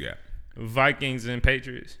 What you got? Vikings and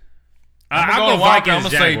Patriots. I'm I'll gonna go walk. Vikings. I'm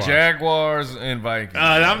gonna say Jaguars. Jaguars and Vikings.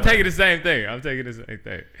 I'm taking the same thing. I'm taking the same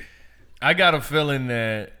thing. I got a feeling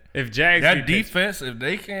that If Jags that beat defense, if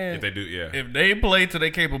they can, If they do, yeah. if they play to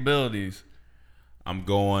their capabilities, I'm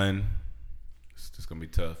going. It's just gonna be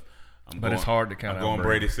tough. But it's hard to count I'm out going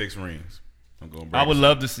Brady. Brady 6 rings. I'm going. I would Brady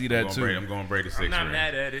love to see that I'm too. going I'm going Brady 6 I'm not rings.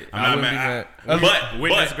 mad at it. I'm I not wouldn't mad. be mad.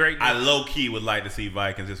 Witness But greatness. I low key would like to see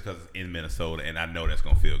Vikings just because it's in Minnesota, and I know that's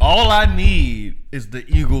gonna feel good. All I need is the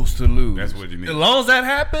Eagles to lose. That's what you need. As long as that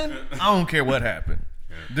happen, I don't care what happened.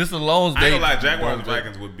 Just as long as I they ain't gonna lie, Jaguars and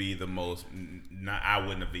Vikings would be the most. I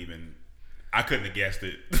wouldn't have even. I couldn't have guessed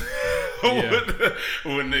it.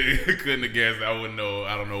 Couldn't have guessed. I wouldn't know.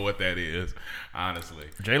 I don't know what that is. Honestly,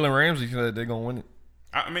 Jalen Ramsey said they're gonna win it.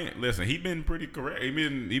 I mean, listen, he been pretty correct. He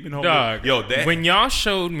been holding. Dog, Yo, that when y'all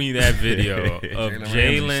showed me that video of Jalen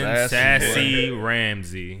Jalen Ramsey Sassy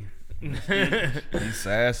Ramsey, He's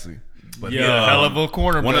sassy, but he's Yeah. a hell of a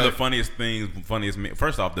cornerback. one of the funniest things,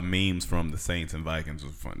 first off, the memes from the Saints and Vikings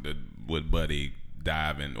was fun. With Buddy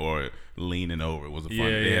diving or leaning over was a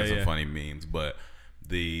funny. They had some funny memes, but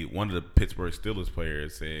one of the Pittsburgh Steelers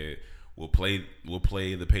players said, "We'll play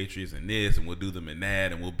the Patriots in this, and we'll do them in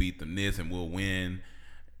that, and we'll beat them this, and we'll win."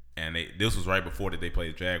 And this was right before that they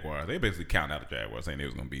played the Jaguars. They basically counted out the Jaguars, saying they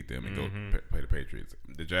was going to beat them and go play the Patriots.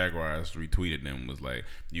 The Jaguars retweeted them, was like,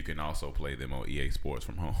 "You can also play them on EA Sports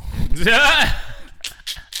from home," which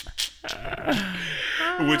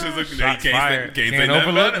is Shots fired. Can't Can't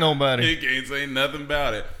overlook nobody. You can't say nothing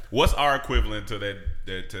about it. What's our equivalent to that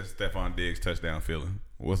to Stephon Diggs touchdown feeling?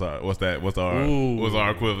 What's our equivalent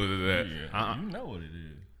to that? You know what it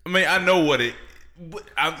is. I mean, I know what it.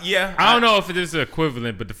 Yeah, I don't know if it is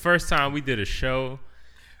equivalent, but the first time we did a show,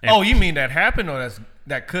 Oh, you mean that happened or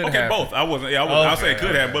that could Okay, happen? both. I wasn't. Yeah, I was saying it could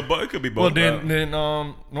okay. happen, but it could be Well, both. then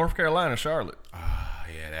North Carolina, Charlotte.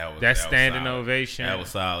 Yeah, that was that standing solid. ovation. That was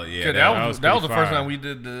solid. Yeah, Yeah, that that was. was the pretty first fire. time we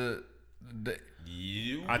did the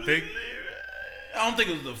I think. I don't think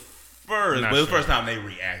it was the first, Not but it was the sure. first time they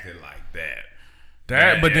reacted like that.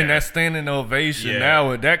 that, but then Yeah. that standing ovation. Yeah.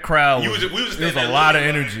 Now that crowd We was, was it was standing a there lot of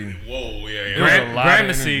looking energy. like, whoa, yeah. It was a lot of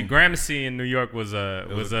energy. Gramercy in New York was a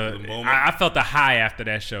was a moment. I felt a high after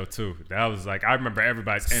that show too. That was like I remember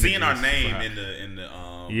everybody's energy Seeing our was name super high. in the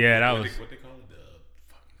Yeah, that what was- they call it,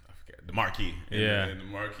 I forget, the marquee. Yeah. in the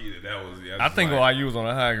marquee. That was. Yeah, I think like, while you was on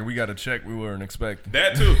the high, we got a check we weren't expecting.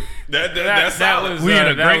 that too. That's that solid. was- We in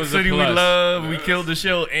a that great was a city we plus. love. We killed the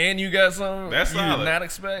show, and you got something That's you solid. did not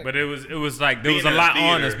expect. But it was like there Being was a in a lot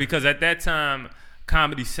on theater. us because at that time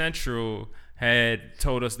Comedy Central had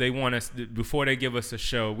told us they want us before they give us a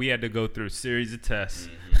show we had to go through a series of tests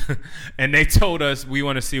and they told us we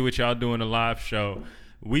want to see what y'all do in a live show.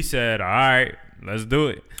 We said all right, let's do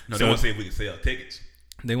it. No, So they want to see if we can sell tickets.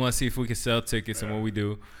 they want to see if we can sell tickets and what we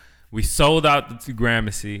do. We sold out to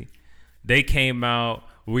Gramercy. They came out.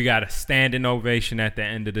 We got a standing ovation at the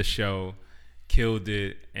end of the show. killed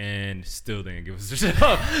it, and still didn't give us a show.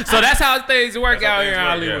 So that's how things work That's how out here in things work,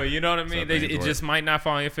 Hollywood. yeah. You know what I That's mean? how things It work. just might not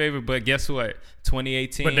fall in your favor, but guess what?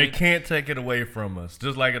 2018. But they can't take it away from us.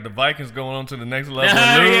 Just like if the Vikings going on to the next level,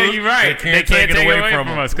 Yeah, and lose, you're right. They can't take it away from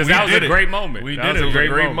us because We that was did a it. great moment. We That did was it. It was a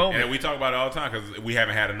great moment. And we talk about it all the time because we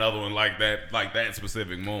haven't had another one like that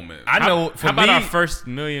specific moment. I know. For How about me, our first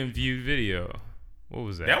million view video? What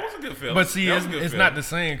was that? That was a good film. But see, That it's, was a good it's film. not the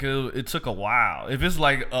same because it took a while. If it's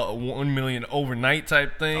like a 1 million overnight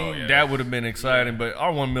type thing, Oh, yeah. that would have been exciting. But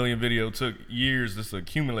our 1 million video took years just to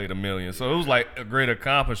accumulate a million. So it was like a great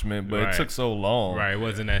accomplishment, but Right. it took so long. Right, it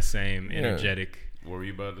wasn't that same energetic. What were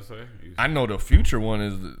you about to say? I know the future one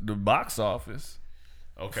is the box office.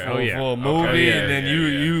 Okay. Oh, yeah. For a movie, Okay, yeah, and then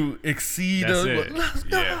yeah, you exceed. That's the, it. Let's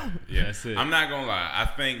go. Yeah. That's it. I'm not gonna lie. I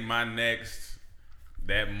think my next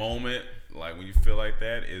that moment, like when you feel like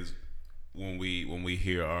that, is when we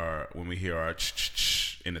hear our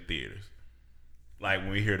ch-ch-ch in the theaters. Like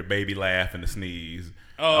when we hear the baby laugh and the sneeze,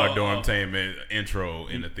 our Dormtainment intro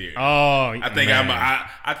in the theater. Oh, I think man.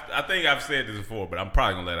 I think I've said this before, but I'm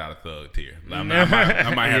probably gonna let out a thug tear. I might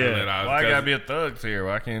have to Yeah. let out. Why I gotta be a thug tear?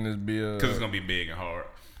 Why can't this be a? Because it's gonna be big and hard.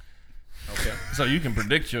 Okay. So you can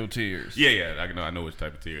predict your tears. Yeah. I know which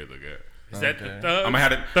type of tear to look at. Is that the Okay. thugs? I'm gonna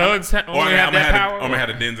have it. Thugs Or only have that power? I'm gonna have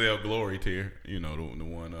the Denzel Glory tier. You know the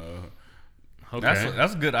one. Okay.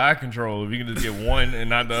 That's good eye control. If you can just get one and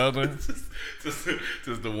not the other. just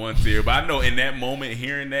the one tier. But I know in that moment,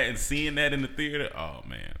 hearing that and seeing that in the theater, oh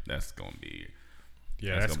man, that's gonna be.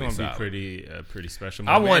 Yeah, that's gonna gonna be be pretty special.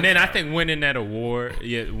 I Moment. want- and then I think winning that award,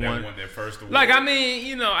 That won their first award. Like I mean,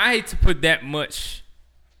 you know, I hate to put that much,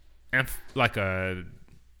 like a,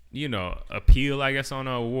 you know, appeal, I guess, on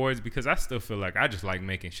the awards because I still feel like I just like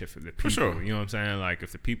making shit for the people. sure. You know what I'm saying? Like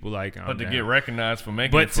if the people like, I'm But to down. get recognized for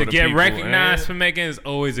making But it for to the get people, recognized eh? for making is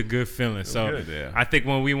always a good feeling. So good, yeah. I think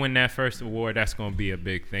when we win that first award, that's going to be a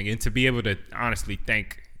big thing, and to be able to honestly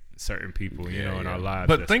thank certain people, you know, in our lives.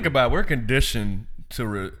 But that's think really- about it, we're conditioned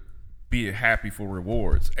to be happy for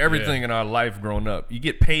rewards. Everything in our life growing up, you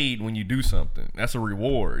get paid when you do something. That's a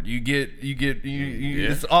reward. You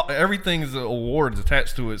it's all, everything is awards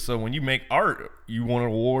attached to it. So when you make art, you want an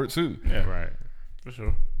award too. Yeah, right. for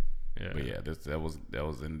sure. Yeah. But yeah, that was,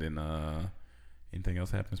 and then anything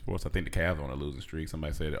else happened in sports? I think the Cavs are on a losing streak.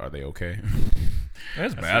 Somebody said, "Are they okay?"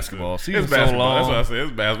 That's basketball. It's Season's basketball. so long. That's what I said.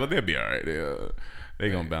 It's basketball. They'll be all right. They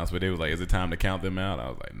gonna bounce. But they was like, "Is it time to count them out?" I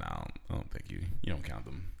was like, "No, I don't think you don't count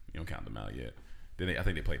them. You don't count them out yet." Then I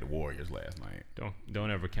think they played the Warriors last night. Don't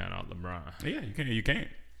ever count out LeBron. Yeah, you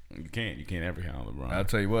can't ever count on LeBron. I'll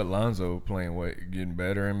tell you what, Lonzo playing getting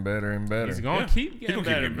better and better and better. He's gonna Yeah. keep He getting gonna keep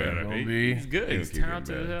better. getting better. Bro. Gonna be- He's good. He'll He's keep getting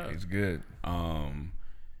talented as better. hell. He's good.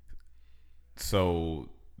 So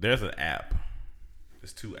there's an app.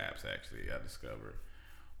 There's two apps actually I discovered.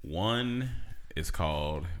 One is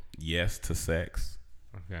called Yes to Sex.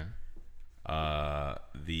 Okay.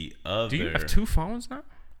 The other. Do you have two phones now?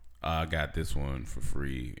 I got this one for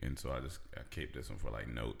free, and so I kept this one for like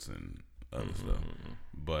notes and other stuff.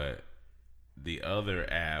 But the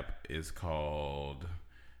other app is called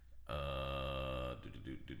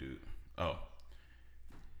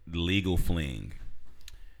Legal Fling.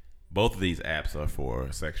 Both of these apps are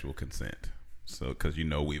for sexual consent. So, because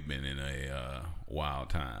we've been in a wild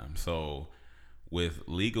time. So, with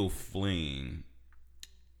Legal Fling,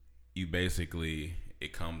 you basically,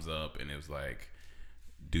 it comes up and it's like,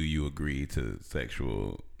 do you agree to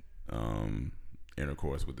sexual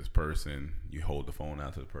intercourse with this person? You hold the phone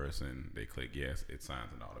out to the person, they click yes, it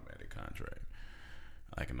signs an automatic contract,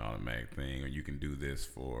 like an automatic thing. Or you can do this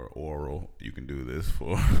for oral, you can do this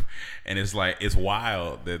for and it's like, it's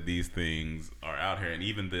wild that these things are out here. And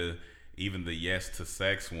even the yes to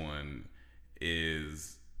sex one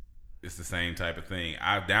it's the same type of thing.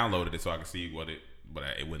 I downloaded it so I could see what but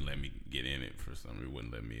it wouldn't let me get in it for some reason. It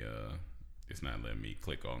wouldn't let me it's not letting me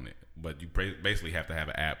click on it. But you basically have to have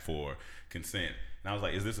an app for consent. And I was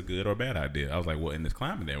like, is this a good or bad idea? I was like, well, in this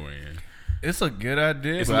climate that we're in, It's a good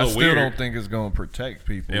idea, It's but a I little still weird. don't think it's going to protect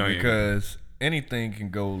people Yeah, yeah. because anything can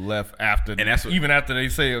go left after, And that's what- even after they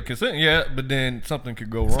say consent. Yeah, but then something could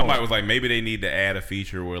go wrong. somebody was like, maybe they need to add a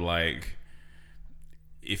feature where like,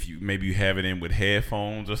 if you have it in with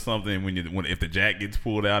headphones or something, if the jack gets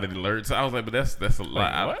pulled out, it alerts. I was like, but that's a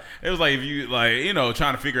lot. what? It was like if you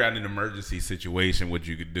trying to figure out an emergency situation what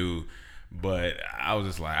you could do, but I was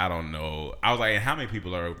just like, I don't know. I was like, how many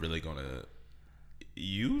people are really gonna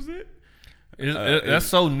use it? That's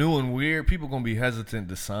so new and weird. People gonna be hesitant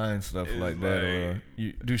to sign stuff like that.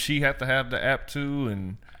 Do she have to have the app too?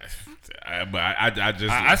 And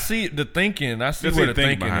I see the thinking. I see where the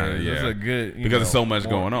thinking is. Yeah. It's a good because there's so much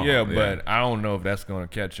going on. Yeah, but I don't know if that's gonna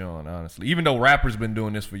catch on. Honestly, even though rappers been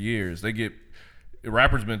doing this for years,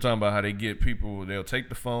 rappers been talking about how they get people. They'll take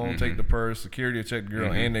the phone, take the purse, security will check the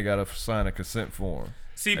girl, and they gotta sign a consent form.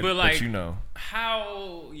 See, but like, you know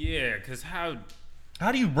how? Yeah, because how?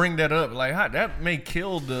 How do you bring that up? Like, how that may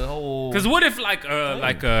kill the whole. Because what if like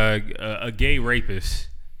a gay rapist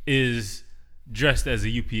is dressed as a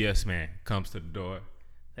UPS man, comes to the door,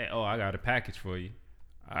 hey, oh, I got a package for you.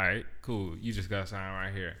 All right, cool. You just got to sign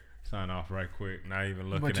right here. Sign off right quick. Not even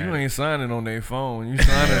looking at it. But you ain't signing on their phone. You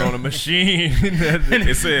signing on a machine.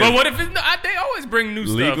 It says, but what if it's not? They always bring new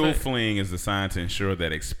stuff. Legal fleeing is designed to ensure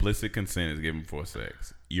that explicit consent is given before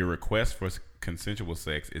sex. Your request for consensual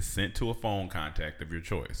sex is sent to a phone contact of your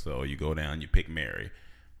choice. So you go down, you pick Mary.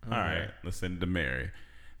 All right, let's send it to Mary.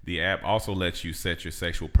 The app also lets you set your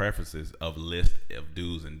sexual preferences of list of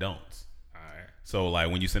do's and don'ts. So like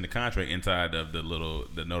when you send the contract, inside of the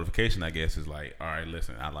notification, I guess, is like, all right,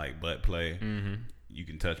 listen, I like butt play. You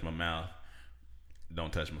can touch my mouth.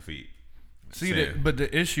 Don't touch my feet. See, but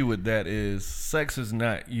the issue with that is sex is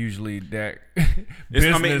not usually that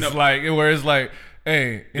business where it's like,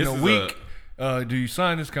 hey, in a week, do you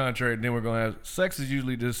sign this contract? And then we're gonna have sex. Is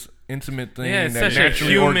usually this intimate thing, it's that such a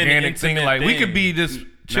naturally human, organic thing. Like we could be just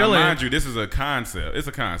chilling. Now, mind you, this is a concept. It's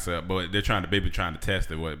a concept, but they're trying to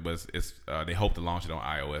test it. But it's they hope to launch it on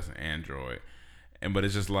iOS and Android. But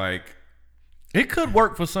it's just like it could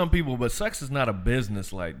work for some people, but sex is not a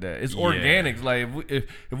business like that. It's organic. Like if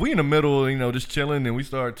we in the middle, just chilling and we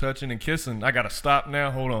start touching and kissing, I gotta stop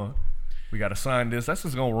now. Hold on. We got to sign this. That's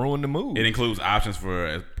just going to ruin the mood. It includes options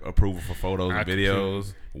for approval for photos and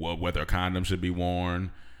videos, whether a condom should be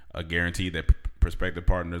worn, a guarantee that prospective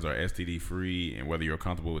partners are STD free, and whether you're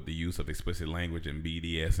comfortable with the use of explicit language and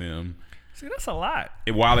BDSM. See, that's a lot.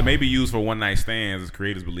 While it may be used for one-night stands, its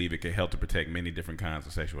creators believe it can help to protect many different kinds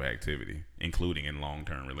of sexual activity, including in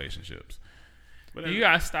long-term relationships. But you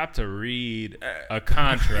gotta stop to read a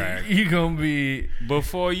contract. You gonna be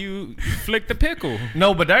before you flick the pickle.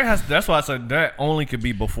 No, but that's why I said that only could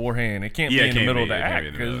be beforehand. It can't be in the middle of the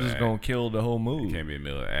act because it's just gonna kill the whole mood. It can't be in the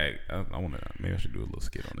middle of the act. Maybe I should do a little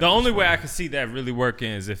skit on that. The only way I can see that really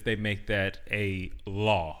working is if they make that a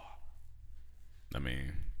law. I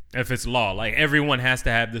mean, if it's law, like everyone has to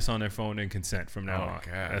have this on their phone and consent from now on.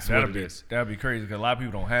 God. That's what it is. That'd be crazy because a lot of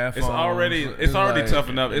people don't have phones. It's already tough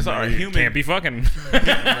enough. It's already human. Can't be fucking.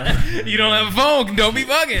 You don't have a phone, don't be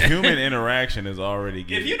fucking. Human interaction is already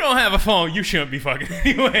getting. If you don't have a phone, you shouldn't be fucking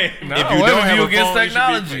anyway. No, if you don't have a against phone,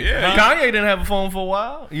 technology. Kanye didn't have a phone for a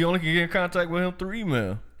while. You only can get in contact with him through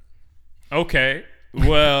email. Okay.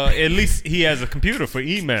 Well, at least he has a computer for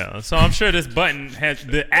email, so I'm sure this button has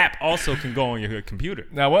the app also can go on your computer.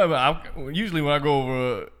 Now, usually when I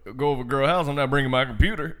go over girl house, I'm not bringing my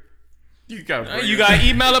computer. You gotta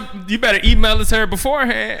email her. You better email this to her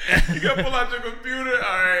beforehand. You gotta pull out your computer.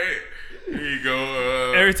 All right, here you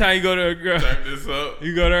go. Every time you go to a girl, type this up.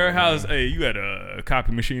 You go to her house. Hey, you got a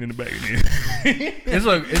copy machine in the back.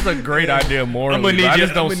 It's a great idea morally. I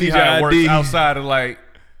just don't see how it works outside of like.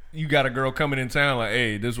 You got a girl coming in town like,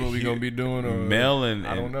 hey, this is what we gonna be doing, or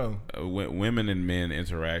I don't know. Women and men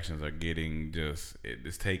interactions are getting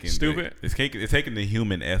it's taking stupid. It's taking the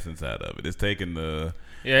human essence out of it. It's taking a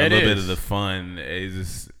little bit of the fun.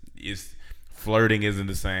 It's flirting isn't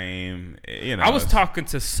the same. I was talking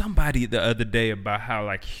to somebody the other day about how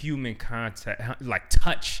like human contact, like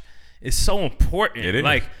touch. It's so important. It is.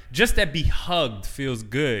 Like just that be hugged feels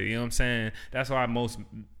good. You know what I'm saying? That's why most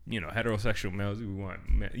heterosexual males we want.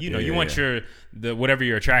 You want your whatever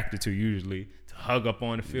you're attracted to usually to hug up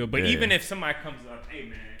on the field. But even if somebody comes up,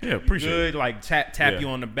 hey man, appreciate good, like tap you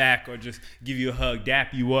on the back or just give you a hug,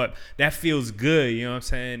 dap you up. That feels good. You know what I'm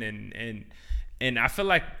saying? And I feel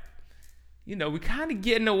like we kind of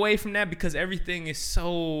getting away from that because everything is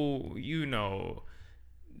so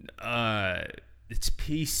it's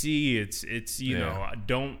PC. It's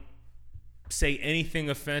don't say anything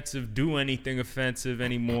offensive, do anything offensive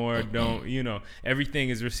anymore. Don't everything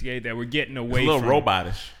is risque that we're getting away. It's a little from.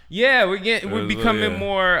 robotish. Yeah, we're becoming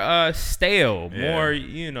more stale, more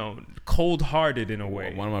cold-hearted in a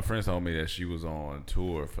way. One of my friends told me that she was on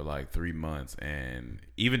tour for like 3 months, and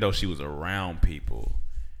even though she was around people,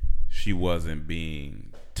 she wasn't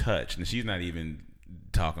being touched, and she's not even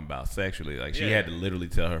talking about sexually. Like she had to literally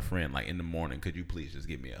tell her friend, like in the morning, could you please just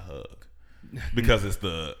give me a hug? Because it's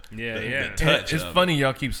the touch. It's funny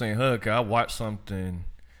y'all keep saying hug. 'Cause I watched something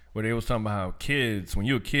where they was talking about how kids, when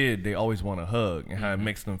you're a kid, they always want a hug and how it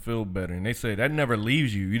makes them feel better. And they say that never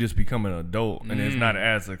leaves you. You just become an adult, and it's not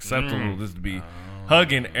as acceptable just to be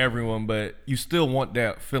hugging everyone, but you still want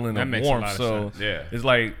that feeling That of makes a warmth. lot of So sense. Yeah. it's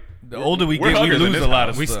like the older we we're get, we huggers in lose this a lot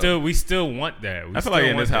house. of We stuff. still want that. We I feel still like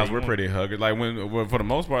in want this that. house You we're want- pretty huggers. Like when for the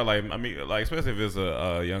most part, like I mean, like especially if it's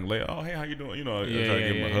a young lady. Oh, hey, how you doing? You know, try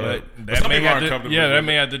to give them a hug. But some people aren't comfortable. that with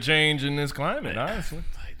may it. have to change in this climate. Honestly,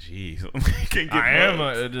 Like, jeez, can't get I am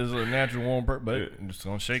hugs. just a natural warm person, but I'm just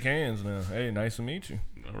gonna shake hands now. Hey, nice to meet you.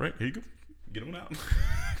 All right, here you go. Get on out.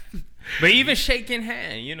 But even shaking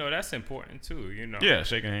hand, that's important too. Yeah,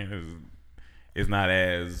 shaking hands is not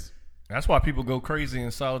as. That's why people go crazy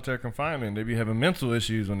in solitary confinement. They be having mental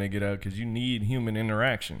issues when they get out because you need human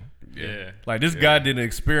interaction. Yeah. Like this guy did an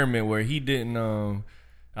experiment where he didn't.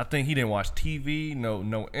 I think he didn't watch TV,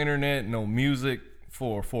 no internet, no music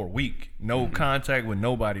for a week, no contact with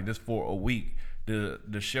nobody, just for a week to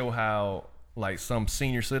show how like some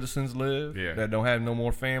senior citizens live that don't have no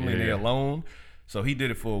more family and they alone. So he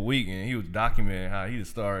did it for a week, and he was documenting how he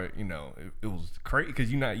just started. It was crazy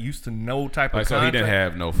because you're not used to no type Like, of so contact. he didn't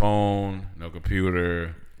have no phone, no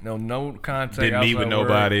computer. No contact. Didn't meet with outside work.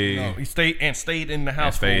 nobody. No, he stayed in the house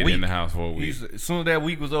And stayed for a week. in the house for a week. As soon as that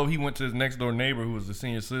week was over, he went to his next door neighbor who was a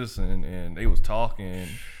senior citizen, and they was talking.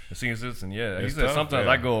 The senior citizen, he It's said tough, sometimes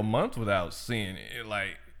yeah. I go a month without seeing it,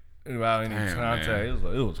 like without any Damn, contact.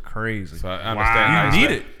 man. It was crazy. So I understand. You how need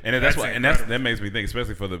say- it. and that makes me think,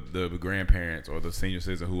 especially for the grandparents or the senior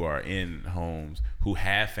citizens who are in homes who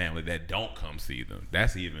have family that don't come see them.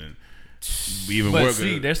 That's even But worse.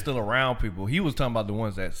 see, they're still around people. He was talking about the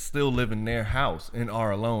ones that still live in their house and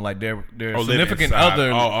are alone, like their live significant inside.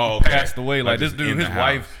 other Okay. passed away. Like Like this just dude, in his the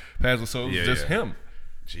wife house. passed away, so it was Yeah, just yeah. him.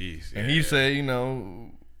 Jeez, And he said,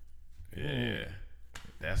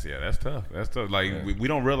 that's tough. That's tough. Like we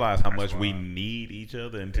don't realize how much we need each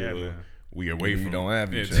other until man. we are away You from. don't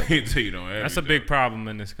have each until other. until you don't have. That's each a big other. problem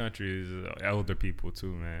in this country is elder people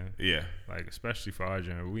too, man. Yeah. Like especially for our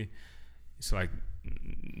generation, it's like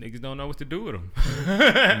niggas don't know what to do with them.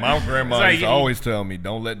 My grandma It's like used to you- always tell me,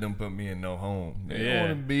 "Don't let them put me in no home. They Yeah. don't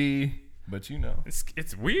want to be." But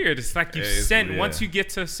It's weird. It's like you Yeah, it's send weird. once you get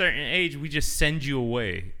to a certain age, we just send you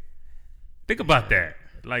away. Think about that.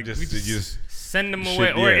 Like Just- we to just just send them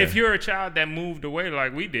shit, away. Or yeah. if you're a child that moved away,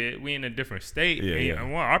 like we did, we in a different state. Yeah, yeah.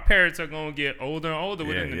 And our parents are gonna get older and older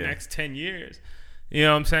within the yeah. next 10 years. You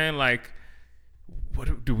know what I'm saying? Like,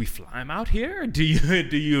 what do we fly them out here? Or do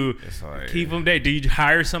you It's like- keep them there? Do you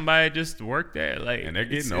hire somebody just to work there? Like, and they're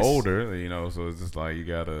it's- getting it's- older, so it's just like you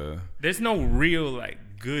gotta. There's no real like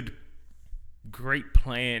good great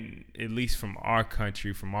plan, at least from our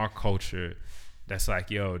country, from our culture, that's like,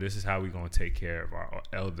 yo, this is how we gonna take care of our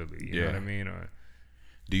elderly. You know what I mean? Or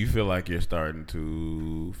Do you feel like you're starting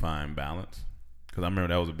to find balance? Because I remember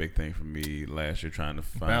that was a big thing for me last year, trying to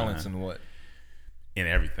find balance in what? in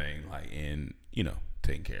everything, like in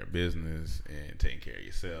taking care of business and taking care of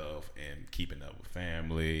yourself and keeping up with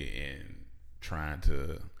family and trying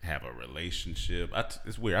to have a relationship.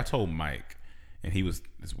 It's weird. I told Mike, and he was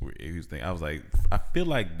thinking, I was like, I feel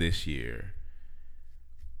like this year,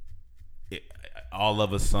 all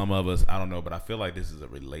of us, some of us, I don't know, but I feel like this is a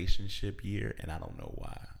relationship year, and I don't know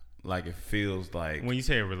why. Like it feels like when you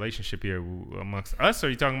say a relationship here amongst us, or are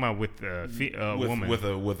you talking about with a woman? with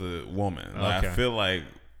a woman. Like, Okay. I feel like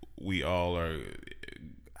we all are.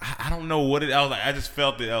 I don't know what it. I was like, I just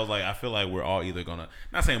felt it. I was like, I feel like we're all either gonna.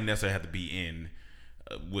 Not saying we necessarily have to be in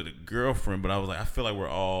with a girlfriend, but I was like, I feel like we're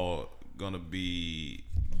all gonna be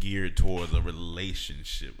geared towards a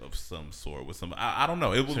relationship of some sort with somebody. I don't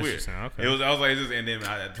know. It was weird. Interesting. Okay. It was. I was like, and then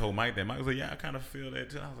I told Mike that. Mike was like, yeah, I kind of feel that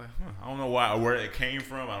too. I was like, I don't know why, where it came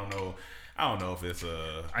from. I don't know if it's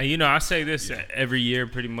a. I say this every year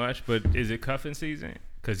pretty much, but is it cuffing season?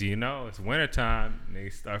 Because it's wintertime. They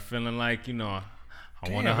start feeling like, I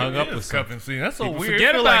want to hug up with cuffing something. season. That's so People weird. forget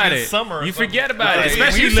I feel about like it. it's summer. or You something. forget about it, Like,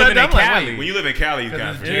 especially when you living said that, in I'm like, Cali. wait, When you live in Cali, you kind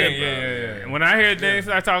of forget. yeah. When I hear things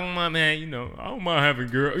start talking about, man, I don't mind having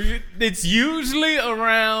girls. It's usually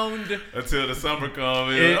around. Until the summer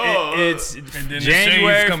comes. It's then the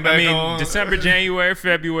January. shades come back on. December, January,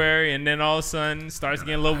 February, and then all of a sudden starts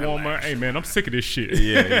getting a little warmer. Hey, man, I'm sick of this shit.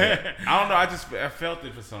 yeah. I don't know. I felt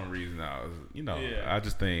it for some reason. I was, I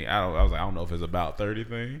just think I was like, I don't know if it's about 30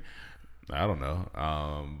 thing. I don't know.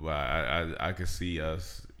 But I could see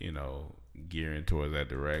us, gearing towards that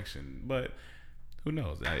direction. But who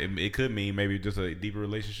knows? It could mean maybe just a deeper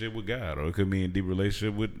relationship with God, or it could mean a deeper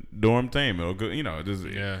relationship with dormtainment, or just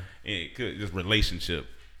it could just relationship,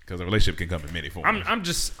 because a relationship can come in many forms. I'm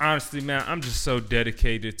just honestly, man, I'm just so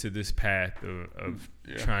dedicated to this path of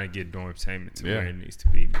trying to get dormtainment to where it needs to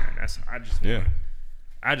be, man.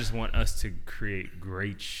 I just want us to create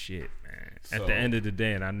great shit, man. At So- the end of the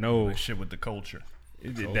day, and I know That shit with the culture.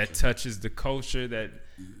 that touches the culture. That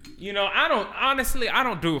I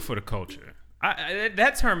don't do it for the culture.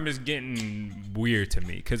 That term is getting weird to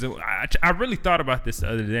me because I really thought about this the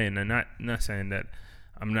other day, and I'm not saying that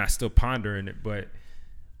I'm not still pondering it, but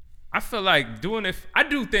I feel like I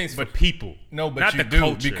do things for people. No, but not you the do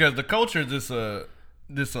culture. because the culture is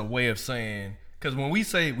just a way of saying. Because when we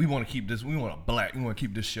say we want to keep this, we want to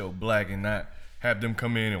keep this show black and not have them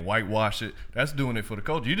come in and whitewash it. That's doing it for the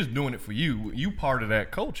culture. You're just doing it for you. You part of that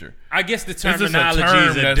culture. I guess the It's just a terminologies term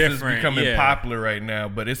are that's just different. becoming popular right now,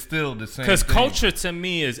 but it's still the same. Because thing. culture to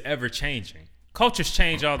me is ever changing. Cultures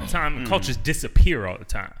change all the time, and cultures disappear all the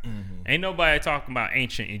time. Ain't nobody talking about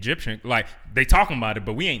ancient Egyptian. Like, they talking about it,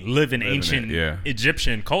 but we ain't living ancient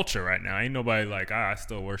Egyptian culture right now. Ain't nobody like, I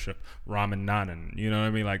still worship Ramen Nanan. You know what I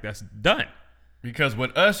mean? Like, that's done. Because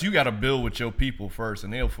with us, you got to build with your people first,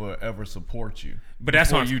 and they'll forever support you. But that's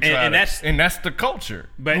before what you I'm- try and to- that's the culture.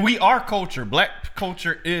 But- we are culture. Black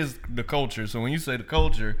culture is the culture. So when you say the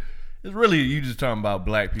culture, it's really you just talking about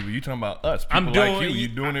black people. You talking about us. People I'm doing like you. You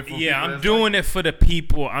doing it for people. I'm that's doing it for the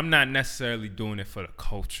people. I'm not necessarily doing it for the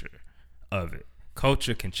culture of it.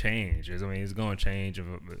 Culture can change. I mean, it's going to change,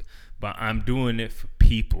 but I'm doing it for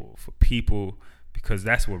people because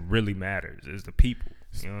that's what really matters is the people.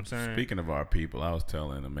 You know what I'm saying? Speaking of our people, I was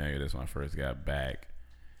telling Amanda this when I first got back.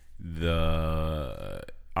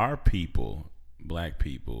 Our people, black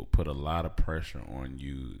people, put a lot of pressure on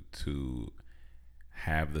you to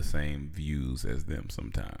have the same views as them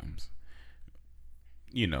sometimes.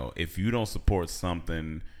 If you don't support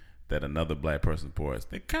something that another black person supports,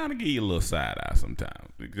 they kind of give you a little side eye sometimes.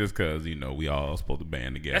 Just because, we all supposed to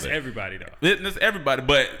band together. That's everybody, though. That's everybody,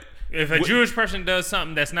 but... If a Jewish person does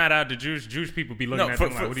something that's not out, the Jewish people be looking at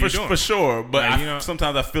them like, what are you doing? For sure, but Like,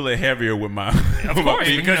 sometimes I feel it heavier with my... Of course,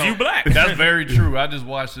 because you black. That's very true. I just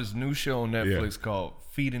watched this new show on Netflix called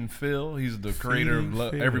Feed and Phil. He's the creator of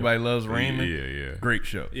Phil. Everybody Loves Raymond. Yeah. Great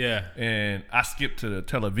show. Yeah. And I skipped to the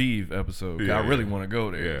Tel Aviv episode. 'Cause I really want to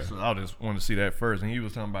go there. Yeah. So I just want to see that first. And he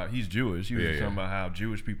was talking about, he's Jewish. He was just talking about how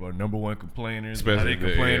Jewish people are number one complainers. How they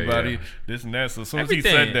complain about this and that. So as soon as he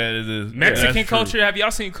said that, it is Mexican that's culture. true. Have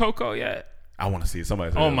y'all seen Coco yet? I want to see it.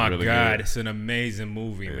 Somebody said Oh it was my really God, good. it's an amazing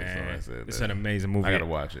movie, man. somebody said It's that. an amazing movie. I gotta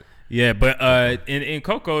watch it. Yeah, but in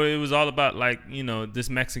Coco, it was all about this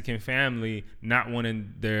Mexican family not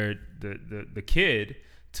wanting the kid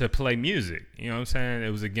to play music. You know what I'm saying?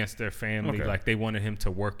 It was against their family. Okay. Like they wanted him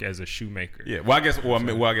to work as a shoemaker. Yeah. Well, I guess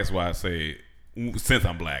why I say since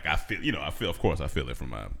I'm black, I feel of course I feel it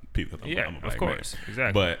from my people. I'm a black of course, man.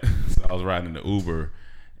 exactly. But so I was riding in the Uber.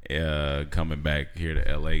 Coming back here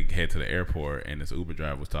to LA, head to the airport, and this Uber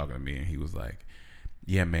driver was talking to me, and he was like,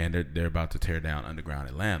 "Yeah, man, they're about to tear down Underground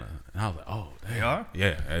Atlanta." And I was like, "Oh, damn. They are?"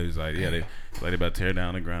 Yeah, he was like, "Yeah, they about to tear down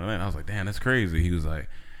Underground Atlanta." I was like, "Damn, that's crazy." He was like,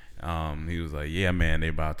 "Yeah, man, they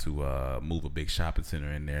about to move a big shopping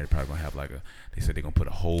center in there. They're probably gonna have they said they're gonna put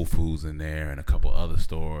a Whole Foods in there and a couple other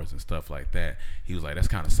stores and stuff like that." He was like, "That's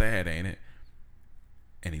kind of sad, ain't it?"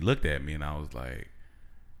 And he looked at me, and I was like,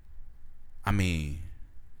 "I mean."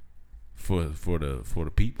 For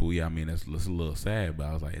the people, yeah, I mean it's a little sad, but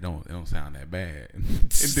I was like, it don't sound that bad. And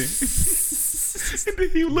then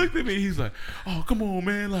he looked at me, he's like, "Oh, come on,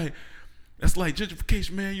 man, like that's like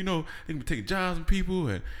gentrification, man. They be taking jobs from people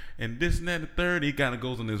and this and that and the third." He kind of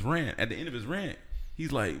goes on this rant. At the end of his rant,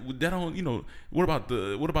 he's like, well, "That don't, what about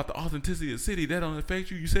the authenticity of the city? That don't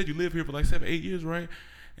affect you? You said you live here for like 7-8 years, right?"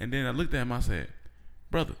 And then I looked at him, I said,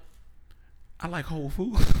 "Brother, I like Whole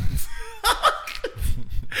Foods."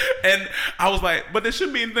 And I was like, but there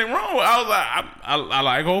shouldn't be anything wrong with it. I was like, I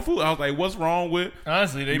like Whole Foods. I was like, what's wrong with?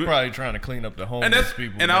 Honestly, they probably trying to clean up the And homeless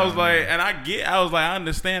people. and I was down like, there. and I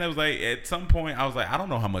understand. I was like, at some point, I was like, I don't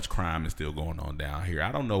know how much crime is still going on down here.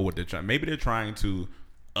 I don't know what they're trying. Maybe they're trying to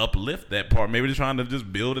uplift that part. Maybe they're trying to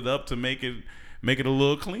just build it up to make it a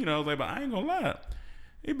little cleaner. I was like, but I ain't gonna lie.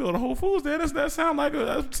 He built a Whole Foods there. That sound like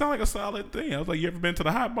a solid thing. I was like, you ever been to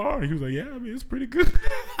the Hot Bar? And he was like, yeah, I mean, it's pretty good.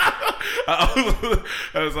 I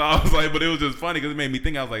was like, but it was just funny because it made me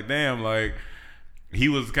think. I was like, damn, like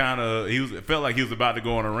it felt like he was about to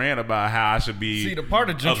go on a rant about how I should be. See, the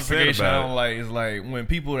part of upset gentrification I about don't like is like when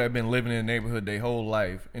people that have been living in a neighborhood their whole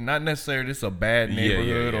life, and not necessarily this a bad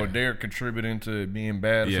neighborhood or they're contributing to it being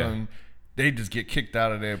bad or something. They just get kicked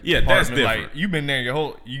out of their apartment. That's different. Like, you've been there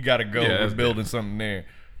you got to go. We're building something there.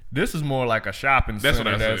 This is more like a shopping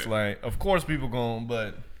center. That's like, of course, people going,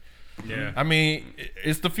 but Yeah. I mean,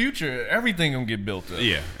 it's the future. Everything gonna get built up.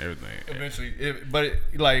 Yeah, everything. Eventually,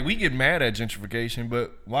 like we get mad at gentrification,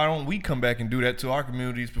 but why don't we come back and do that to our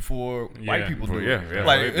communities before white people do it? yeah, Like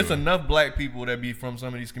white it's people. enough black people that be from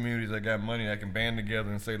some of these communities that got money that can band together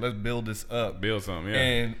and say, let's build this up, Build something, yeah.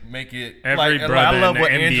 and make it Every like. brother I love in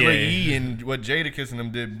what the Angela NBA. Yee and what Jadakiss and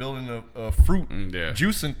them did, building a fruit yeah.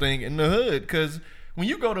 juicing thing in the hood, because. When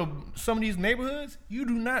you go to some of these neighborhoods, you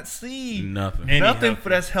do not see Nothing. nothing healthy.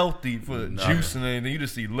 that's healthy for Nothing. juice and anything. You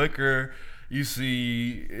just see liquor. You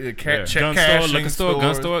see Yeah. Gun store, cashing liquor store,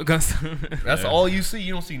 gun stores. store, gun store. That's all you see.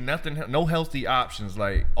 You don't see nothing, no healthy options.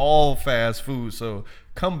 Like all fast food. So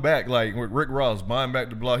come back, like with Rick Ross buying back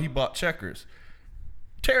the block. He bought Checkers.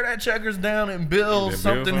 Tear that Checkers down and build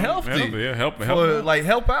something healthy. Yeah, help For, like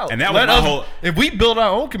help out. And that was my whole. If we build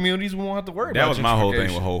our own communities, we won't have to worry about That was my whole thing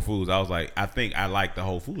gentrification. with Whole Foods. I was like, I think I like the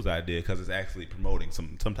Whole Foods idea because it's actually promoting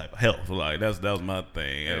some type of health. Like that was my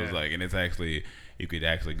thing. It was like, and it's actually you could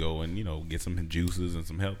actually go and get some juices and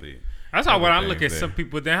some healthy. That's how when I things look at there. some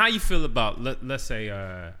people. Then how you feel about let's say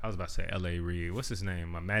I was about to say L.A. Reid. What's his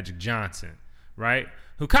name? Magic Johnson, right?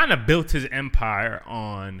 Who kind of built his empire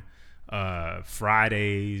on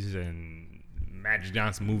Fridays and Magic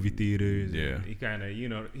Johnson movie theaters. Yeah. And he kind of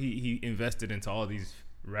he invested into all these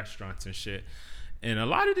restaurants and shit. And a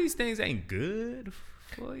lot of these things ain't good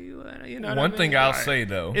for you. You know what I One mean? thing I'll Like, say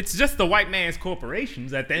though, it's just the white man's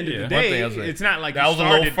corporations. At the end of the one day, thing I'll say, it's not like that you was a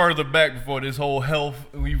little started- further back before this whole health.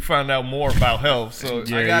 We found out more about health, so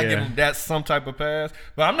I gotta give him that some type of pass.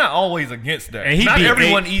 But I'm not always against that. And he not beat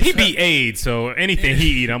everyone AIDS, eats. He beat AIDS, so anything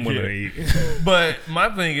he eat, I'm willing to eat. But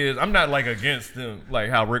my thing is, I'm not like against them,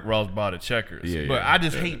 like how Rick Ross bought a Checkers. Yeah, but yeah, I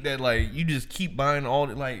just hate that like you just keep buying all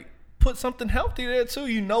the like. Put something healthy there too.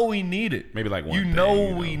 You know we need it. Maybe like one you thing,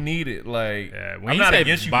 know we need it. Like Yeah, when I'm you not say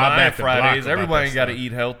against you buy buying back the block Fridays. about Everybody that got to stuff.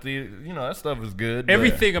 eat healthy. You know that stuff is good. but-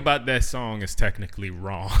 Everything about that song is technically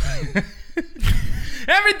wrong.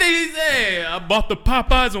 Everything he said, I bought the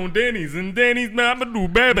Popeyes on Denny's, and Denny's, man, I'm gonna do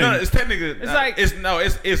better. No, it's technically like-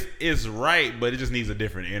 it's right, but it just needs a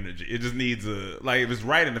different energy. It just needs if it's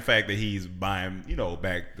right in the fact that he's buying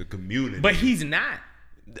back the community, But he's not.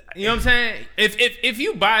 You know what I'm saying? If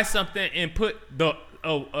you buy something and put the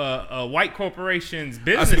white corporation's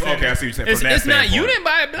business, okay, I see what you're saying. It's, From that it's not you standpoint. didn't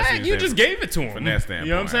buy it I see what black. you're You saying. just gave it to him. From that standpoint,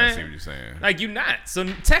 you know what I'm I saying? see what you're saying. Like you're not. So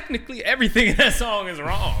technically, everything in that song is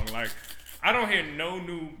wrong. Like I don't hear no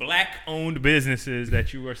new black-owned businesses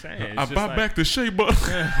that you were saying. It's I just buy like, back the shea butter,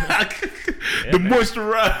 the man.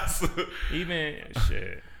 moisturizer. even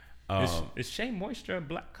shit. Is Shea Moisture a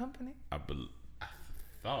black company? I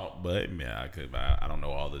thought, but I could. I don't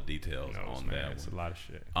know all the details No, on man, that. it's a lot of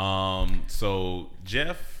shit. So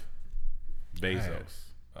Jeff Bezos.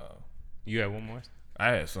 You had one more? I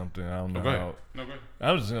had something. I don't know. Go ahead. How, No, go ahead.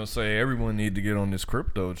 I was just gonna say everyone need to get on this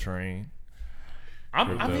crypto train.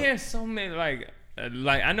 I'm hearing so many like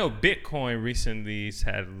I know Bitcoin recently has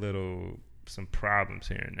had some problems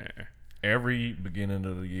here and there. Every beginning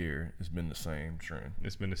of the year, it's been the same trend.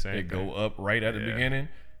 It's been the same. It thing. go up right at the Yeah. beginning.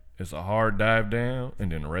 It's a hard dive down,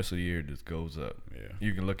 and then the rest of the year just goes up. Yeah.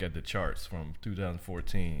 You can look at the charts from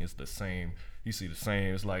 2014. It's the same. You see the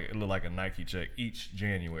same. It's like it look like a Nike check each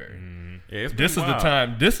January. Yeah, it's This is been the wild.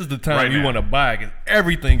 time. This is the time Right you now. want to buy because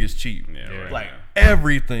everything is cheap. Yeah, right like now.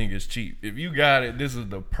 everything is cheap. If you got it, this is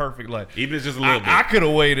the perfect. Like Even if it's just a little bit. I could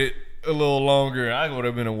have waited a little longer. I would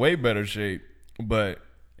have been in way better shape. But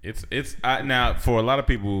It's now for a lot of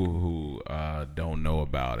people who don't know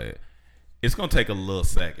about it. It's gonna take a little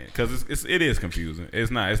second because it is confusing. It's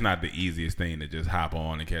not the easiest thing to just hop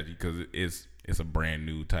on and catch you because it's a brand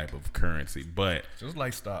new type of currency. But just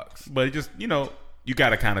like stocks, it just you got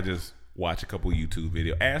to kind of just watch a couple YouTube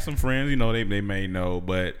videos, ask some friends. They may know,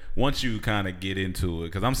 but once you kind of get into it,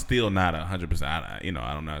 because I'm still not 100%.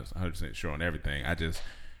 I'm not 100% sure on everything.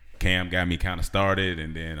 Cam got me kind of started,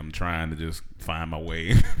 and then I'm trying to just find my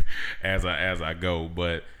way as I go.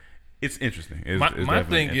 But it's interesting. It's my definitely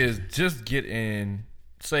thing is interesting. just get in.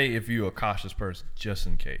 Say if you're a cautious person, just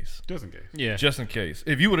in case. Just in case. Yeah. Just in case.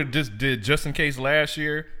 If you would have just did just in case last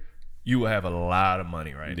year, you would have a lot of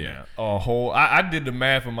money right Yeah. now. I did the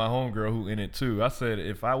math with my homegirl who in it too. I said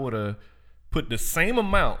if I would have put the same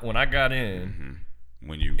amount when I got in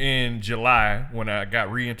When you in July when I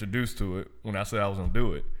got reintroduced to it, when I said I was gonna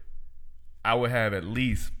do it, I would have at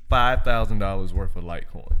least $5,000 worth of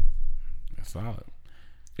Litecoin. that's solid.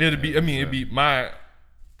 It'd be my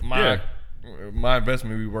Yeah. my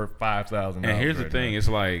investment would be worth $5,000. And here's the thing: it's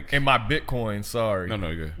like and my Bitcoin, No,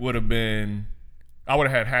 you're good. would have been, I would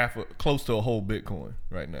have had close to a whole Bitcoin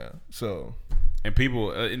right now. So And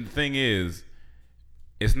people, and the thing is,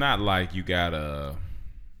 it's not like you gotta.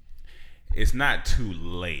 It's not too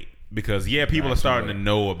late Because people Not are starting too to late.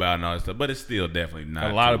 know about and all that stuff, but it's still definitely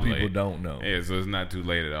not. A lot too of people late. don't know. Yeah, so it's not too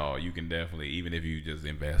late at all. You can definitely, even if you just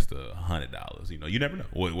invest $100, you never know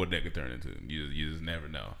what that could turn into. You just never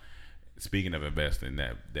know. Speaking of investing,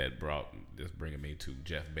 that brought this bringing me to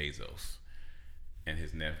Jeff Bezos and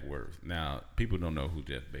his net worth. Now, people don't know who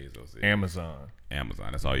Jeff Bezos is. Amazon.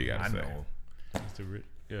 That's all you got to I say.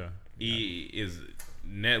 know. His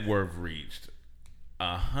net worth reached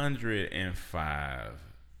 $105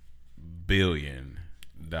 billion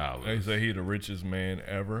They say he the richest man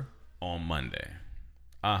ever. on Monday.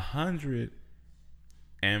 $105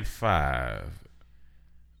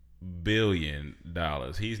 billion.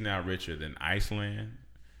 He's now richer than Iceland,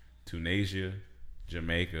 Tunisia,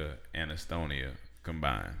 Jamaica, and Estonia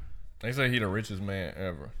combined. They say he the richest man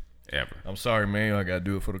ever. Ever. I'm sorry, man. I gotta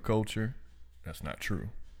do it for the culture. That's not true.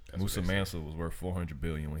 That's Musa what they Mansa was worth $400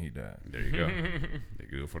 billion when he died. There you go. They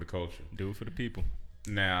do it for the culture. Do it for the people.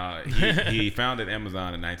 Now he founded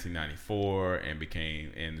Amazon in 1994 and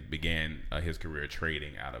began his career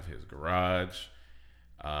trading out of his garage.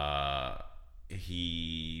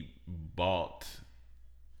 He bought.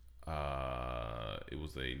 It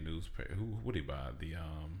was a newspaper. What did he buy?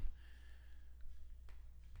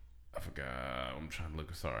 I forgot. I'm trying to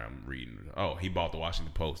look. Sorry, I'm reading. Oh, he bought the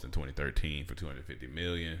Washington Post in 2013 for $250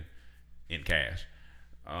 million in cash.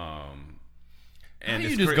 And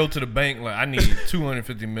you just go to the bank like I need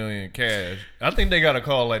 $250 million cash. I think they got to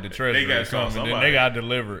call like the treasury gotta or call something. And then somebody. they got to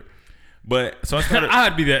deliver it. But so I started.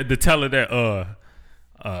 I'd be the teller that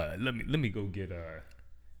let me go get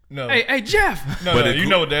No, hey Jeff. no, But no, the you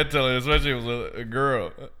cool- know what that teller is, especially if it was a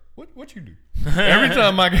girl. What you do? Every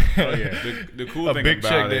time I get the cool a thing big about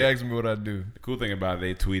check, it, they ask me what I do. the cool thing about it,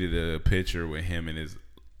 they tweeted a picture with him in his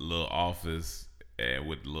little office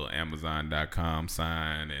with the little Amazon.com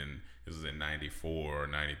sign, and this was in 94 or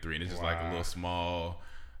 93, and it's just like a little small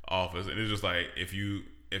office, and it's just like if you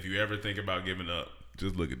ever think about giving up,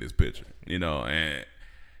 just look at this picture, and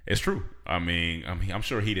it's true. I mean, I'm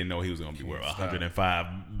sure he didn't know he was going to be worth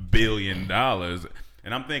 $105 billion,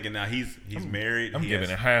 and I'm thinking now he's married. I'm giving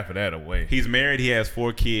half of that away. He's married. He has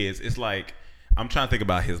 4 kids. It's like I'm trying to think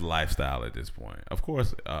about his lifestyle at this point. Of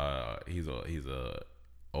course, he's a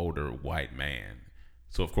older white man,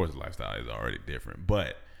 so of course his lifestyle is already different.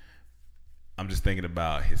 But I'm just thinking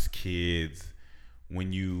about his kids.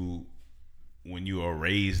 When you are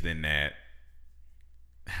raised in that,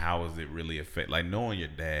 how does it really affect? Like knowing your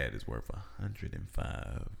dad is worth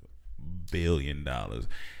 $105 billion.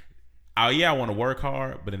 I want to work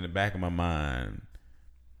hard, but in the back of my mind,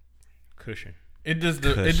 Cushion. It just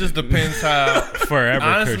depends how. Forever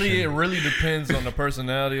Honestly, cushion. it really depends on the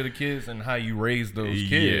personality of the kids and how you raise those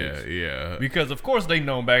kids. yeah. Because of course they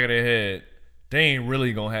know in the back of their head they ain't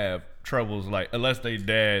really gonna have troubles like unless they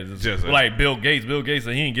dads is Just like Bill Gates. Bill Gates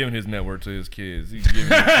said he ain't giving his net worth to his kids. He's giving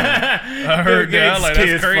it I heard that. I'm like, that's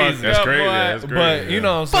kids crazy. fucked That's up, crazy. boy. That's crazy. But you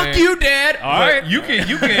know what I'm saying? Fuck you, Dad. All But right. you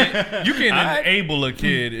can All right. enable a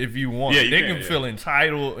kid if you want. Yeah, you they can, can yeah. feel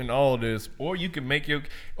entitled and all this, or you can make your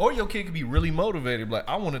kid can be really motivated. Like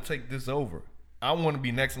I want to take this over. I want to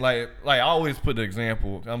be next. Like I always put the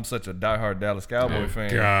example. I'm such a diehard Dallas Cowboy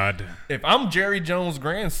fan. God. If I'm Jerry Jones'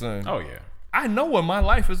 grandson, Oh yeah. I know where my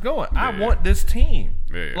life is going. I Yeah. want this team.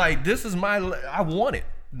 Yeah. Like this is I want it.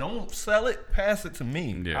 Don't sell it. Pass it to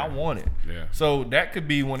me. Yeah. I want it. Yeah. So that could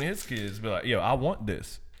be one of his kids. Be like, yo, I want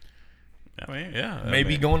this. I mean, yeah.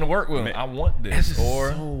 Maybe going to work with him. I want It's this. just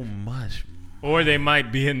Or so much. Or they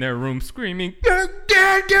might be in their room screaming, Dad,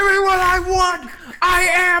 give me what I want. I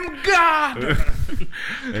am God.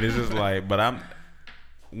 And it's just like, but I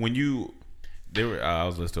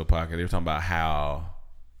was listening to a podcast. They were talking about how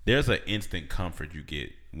there's an instant comfort you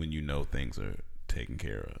get when you know things are taken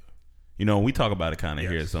care of. We talk about it kind of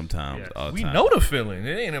here sometimes. Yes. All the we time. know the feeling.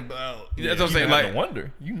 It ain't about. That's what I'm saying, You have like, to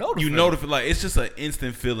wonder. You know the You feeling. know like it's just an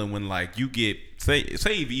instant feeling when like you get say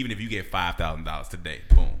even if you get $5,000 today,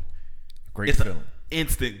 boom, Great it's feeling. an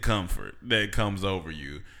instant comfort that comes over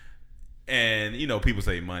you. And people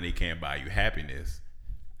say money can't buy you happiness,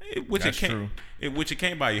 which That's it can't. true. Which it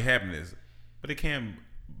can't buy you happiness, but it can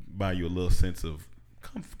buy you a little sense of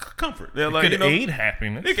comfort. It Could aid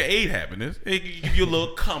happiness. It can aid happiness. It can give you a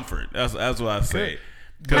little comfort. That's what I say.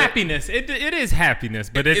 'Cause- Happiness. It is happiness,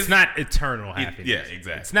 but it's not eternal happiness. yeah,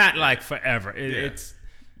 exactly. It's not like forever. Yeah. It's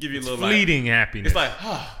give you a little fleeting happiness. It's like,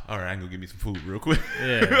 all right, I'm gonna give me some food real quick.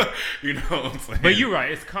 Yeah. You know what I'm saying? But you're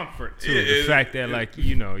right. It's comfort too. Yeah, The fact that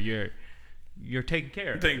you're you're taken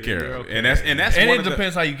care of. Taken care You're of, okay. and that's And one it of the-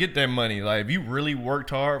 depends how you get that money. Like, if you really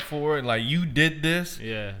worked hard for it, like you did this,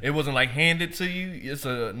 Yeah. it wasn't like handed to you. It's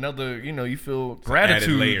another, you feel added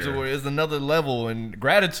gratitude, layer. or it's another level, and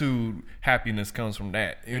gratitude, happiness comes from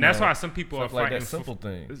that. And that's why some people are stuff like fighting that simple for,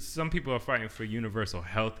 thing. Some people are fighting for universal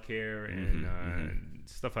health care and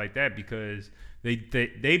stuff like that because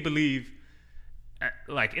they believe,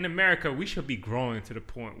 like in America, we should be growing to the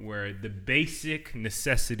point where the basic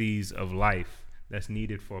necessities of life that's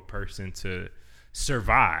needed for a person to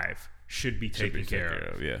survive should be taken care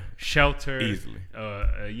of. Yeah, Shelter, Easily.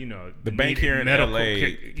 The bank here in medical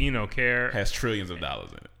LA care has trillions of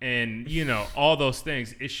dollars in it. and all those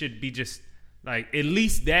things. It should be just like at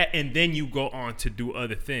least that, and then you go on to do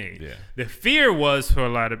other things. Yeah. The fear was for a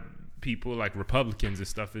lot of people, like Republicans and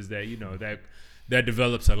stuff, is that that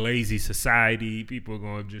develops a lazy society. People are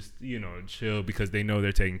going to just chill because they know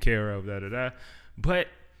they're taken care of. But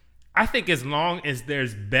I think as long as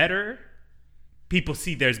there's better, people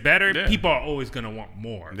see there's better. Yeah. People are always going to want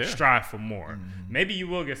more, Yeah. strive for more. Maybe you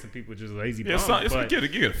will get some people just lazy. Yeah, bums, but you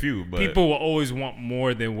get a few, but people will always want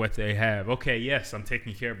more than what they have. Okay, yes, I'm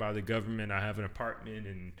taken care of by the government. I have an apartment,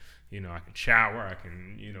 and I can shower. I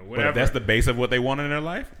can, whatever. But if that's the base of what they want in their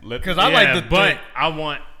life, Because I like to but think- I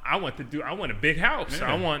want a big house.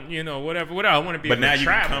 Yeah. I want, whatever. I want to be. But able now to you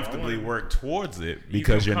travel. can I comfortably wanna- work towards it You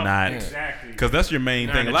because can you're not. exactly. Because that's your main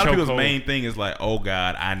Not thing. in A lot of people's chokehold. main thing is like, oh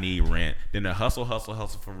God, I need rent. Then they hustle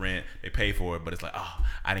for rent. They pay for it, but it's like, oh,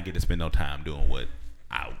 I didn't get to spend no time doing what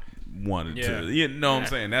I wanted Yeah. to. You know what I'm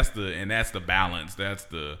saying? That's the balance. That's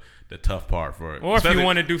the tough part for it. Or if you Especially-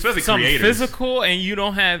 want to do especially something creators. physical and you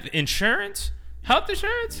don't have insurance, health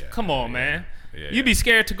insurance, come on, man. Yeah, You'd be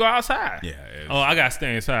scared to go outside. Yeah, it's- Oh, I got to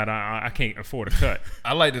stay inside. I can't afford a cut.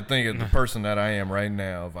 I like to think of the person that I am right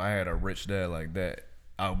now. If I had a rich dad like that,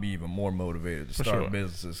 I'll be even more motivated to start sure.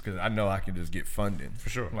 businesses because I know I can just get funding. For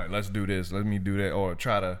sure. Like, let's do this. Let me do that. Or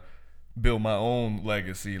try to build my own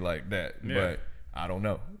legacy like that. Yeah. But I don't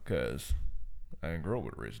know because I didn't grow up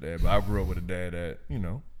with a rich dad. But I grew up with a dad that,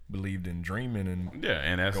 believed in dreaming and Yeah,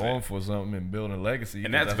 and that's going it. for something and building a legacy.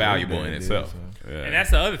 And 'cause that's what your valuable dad in did, itself. so. Yeah. And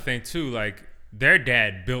that's the other thing too. Like their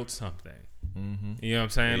dad built something. You know what I'm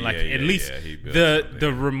saying? Yeah, Like yeah, at least he built the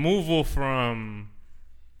something. removal from.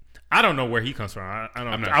 I don't know where he comes from. I I'm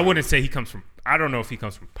don't. not I sure. wouldn't say he comes from. I don't know if he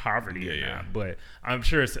comes from poverty or Yeah, yeah. not, but I'm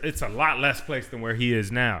sure it's a lot less place than where he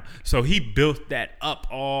is now. So he built that up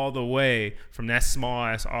all the way from that small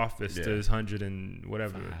ass office to Yeah. his 100 and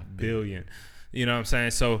whatever billion. You know what I'm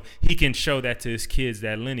saying? So he can show that to his kids,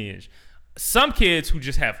 that lineage. Some kids who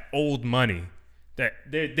just have old money, that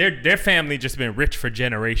their family just been rich for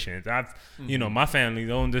generations. My family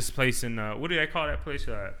owned this place in what do they call that place?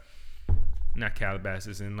 Not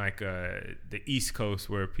Calabasas, in like the East Coast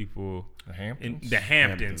where people The Hamptons? in the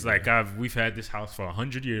Hamptons. Hamptons, Like we've had this house for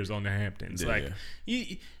 100 years on the Hamptons. Yeah, like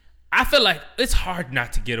yeah. I feel like it's hard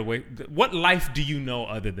not to get away. What life do you know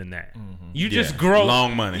other than that? You just Yeah. grow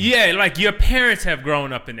Long money. Yeah, like your parents have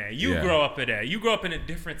grown up in that. You Yeah. grow up in that. You grow up in a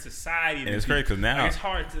different society. than it's crazy 'cause now- like, it's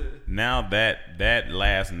hard to. Now that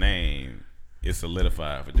last name is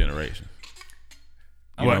solidified for generations.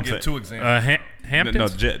 I What want I'm to give saying? two examples.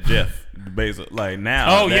 Hamptons. No, Jeff. Basically, like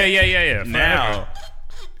now. Oh, yeah. Now,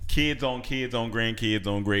 kids on grandkids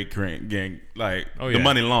on great gang, like Oh, the yeah.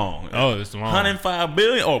 money long. Oh, it's long. 105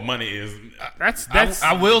 billion. Oh, money is. That's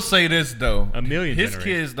I will say this though, A million His generations.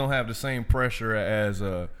 kids don't have the same pressure as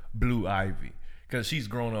Blue Ivy because she's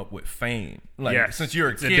grown up with fame. Like Yes. since you're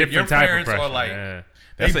a It's a kid, your different type of parents are pressure, like. yeah.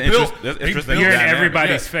 That's they an built- interest- that's they interesting built- You're in dynamic.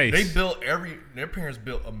 everybody's face. They built their parents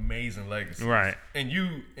built amazing legacies. Right. And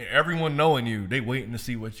everyone knowing you, they waiting to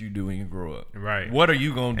see what you do when you grow up. Right. What are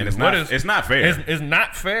you gonna do? And it's What not- it's not fair. It's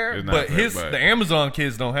not fair. It's not but fair, but- the Amazon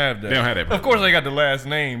kids don't have that. They don't have that Of course, they got the last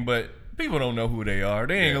name, but people don't know who they are.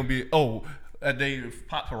 They ain't Yeah. gonna be they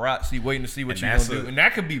paparazzi waiting to see what And you that's gonna a- do, and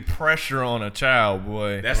that could be pressure on a child,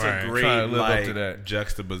 boy. That's Right. a great Trying to live up to like that.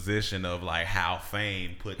 juxtaposition of like how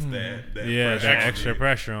fame puts that Yeah, pressure that on extra you.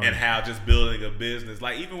 pressure on and it. how just building a business,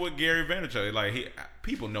 like even with Gary Vaynerchuk, like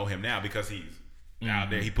people know him now because he's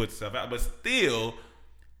out there, he puts stuff out, but still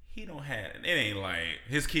he don't have it ain't like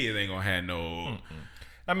his kids ain't gonna have no.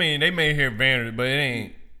 I mean, they may hear Vanity, but it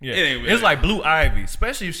ain't. Yeah, It ain't really- it's like Blue Ivy,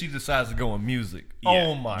 especially if she decides to go in music. Yeah.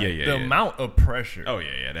 Oh my, Yeah, the yeah. amount of pressure. Oh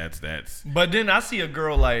yeah, that's But then I see a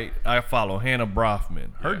girl like I follow, Hannah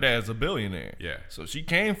Brofman. Her Yeah. dad's a billionaire. Yeah. So she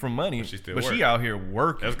came from money, But she still but she working. out here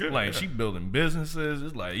working. That's good, Like yeah. she building businesses.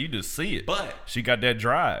 It's like you just see it. But- she got that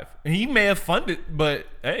drive. And he may have funded, but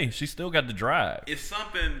hey, she still got the drive. it's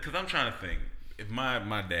something because I'm trying to think. If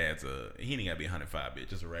my dad's he ain't gotta be 105 bitch,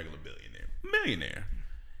 just a regular millionaire.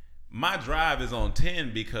 my drive is on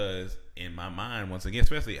 10 because in my mind, once again,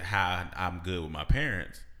 especially how I'm good with my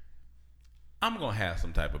parents, I'm gonna have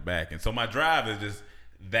some type of backing. So my drive is just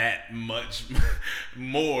that much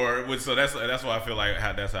more. So that's why I feel like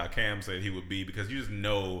that's how Cam said he would be, because you just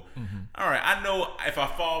know. All right, I know if I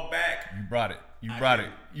fall back, You brought it. You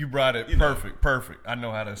brought it. Perfect. I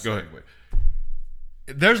know how to Go ahead. segue.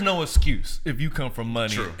 There's no excuse if you come from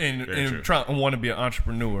money True. and Very true. try and want to be an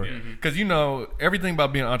entrepreneur. Because you know everything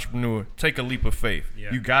about being an entrepreneur. Take a leap of faith.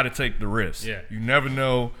 Yeah. You got to take the risk. Yeah. You never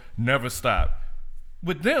know. Never stop.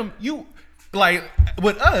 With them,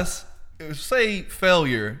 with us, say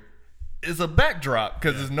failure is a backdrop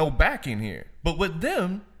because there's no backing here. But with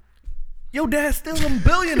them, your dad's still a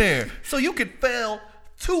billionaire, so you could fail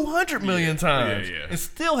 200 million times and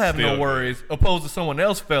still have no worries, opposed to someone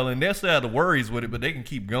else failing. They'll still have the worries with it, but they can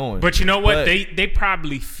keep going. But you know what? They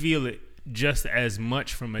probably feel it just as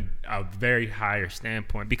much from a very higher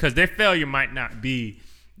standpoint, because their failure might not be,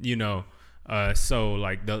 so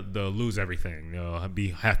like they'll lose everything. They'll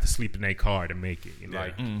have to sleep in their car to make it.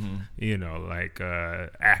 Like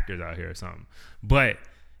actors out here or something. But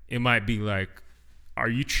it might be like, are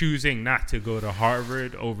you choosing not to go to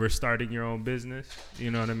Harvard over starting your own business? You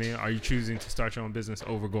know what I mean? Are you choosing to start your own business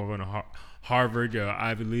over going to Harvard or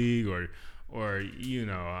Ivy League or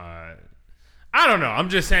I don't know. I'm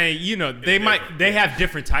just saying, they have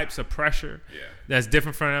different types of pressure that's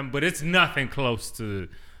different from them, but it's nothing close to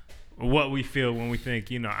what we feel when we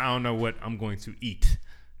think, I don't know what I'm going to eat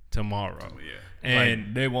tomorrow.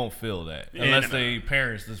 And they won't feel that unless they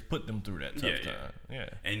parents just put them through that tough time. Yeah,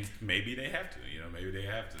 and maybe they have to. Maybe they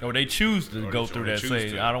have to. Or they choose to Or go they through that. choose Say,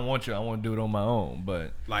 to. I don't want you. I want to do it on my own.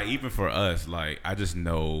 But Like, even for us, like, I just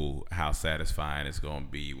know how satisfying it's gonna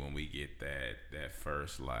be when we get that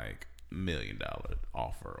first like $1 million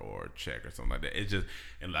offer or check or something like that. It's just,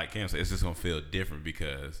 and like Cam said, it's just gonna feel different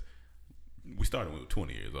because we started when we were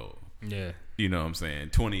 20 years old. yeah. You know what I'm saying?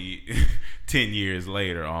 10 years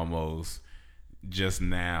later almost, just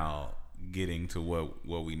now getting to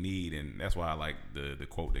what we need. And that's why I like the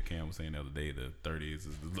quote that Cam was saying the other day, the 30s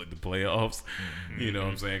is like the playoffs. You know what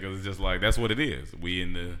I'm saying? Because it's just like, that's what it is. We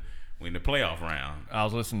in the playoff round. I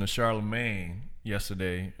was listening to Charlemagne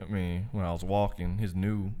yesterday. When I was walking, his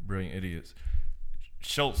new Brilliant Idiots.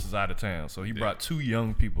 Schultz is out of town, so he brought two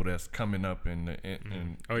young people that's coming up in the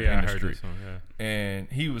I industry. heard this one. Yeah. And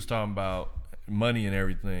he was talking about money and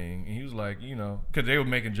everything. And he was like, because they were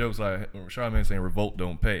making jokes like Charlemagne saying revolt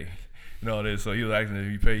don't pay. This. So he was asking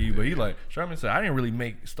if he pay you, but he like Charlemagne said, I didn't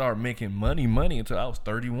really start making money until I was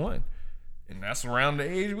 31. And that's around the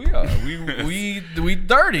age we are. We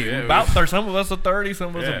 30. About 30. Some of us are 30.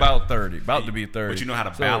 Some of us about 30. About to be 30. But you know how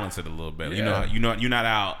to balance it a little bit. Yeah. You're not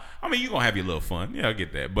out. I mean, you're gonna have your little fun. Yeah, I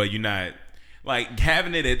get that. But you're not like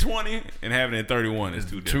having it at 20 and having it at 31 is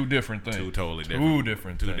two different things. Two totally different. Two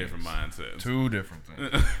different Two things. different mindsets. Two different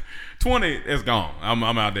things. 20 is gone. I'm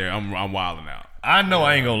out there. I'm wilding out. I know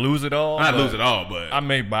I ain't gonna lose it all. Not lose it all, but I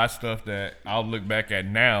may buy stuff that I'll look back at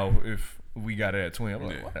now if we got it at 20. I'm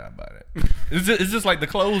like, why did I buy that? It's just like the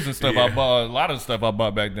clothes and stuff I bought. A lot of the stuff I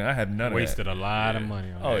bought back then, I had none of that. Wasted a lot of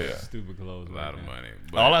money on that stupid clothes. a lot of money.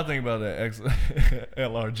 But, All I think about that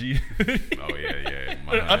LRG. oh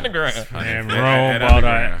yeah. Underground. And That Rome bought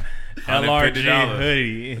underground. a LRG $150.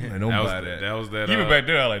 hoodie. Man, don't buy that. That was that. Even back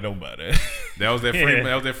then, I was like, don't buy that. That was that free. Yeah.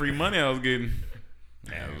 That was that free money I was getting.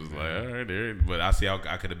 I was like, all right, there. But I see how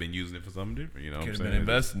I could have been using it for something different. You know what I'm Could have saying? been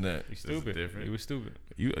investing that. Stupid. different. It was stupid.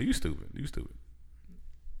 You stupid. You stupid.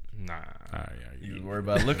 Nah. All right, yeah. You worry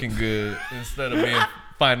about looking good instead of being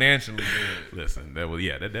financially good. Listen, that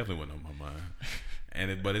definitely wasn't on my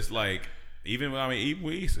mind. But it's like, even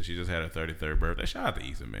with Issa, she just had her 33rd birthday. Shout out to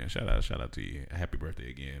Issa, man. Shout out to you. Happy birthday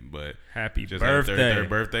again. But Happy just birthday. had her 33rd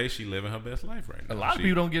birthday. She living her best life right now. A lot of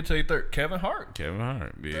people don't get to their third. Kevin Hart. Kevin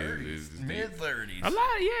Hart. Mid-30s. A lot,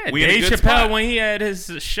 yeah. We in a Dave good Chappelle spot. when he had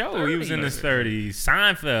his show, he was in his 30s.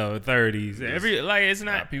 Seinfeld 30s. It's A lot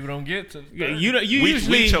not. of people don't get to 30. You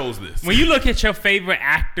usually we chose this. When you look at your favorite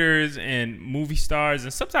actors and movie stars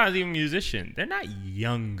and sometimes even musicians, they're not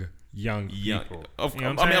young people. Of You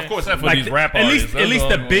know what I'm I mean, saying? of course, Except for Like these rap at artists. least Those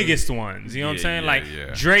the are the biggest ones. You know what I'm Yeah, saying? yeah, Like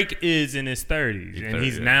yeah. Drake is in his 30s and 30,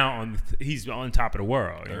 he's yeah. now he's on top of the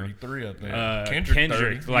world. you know? 33, I think.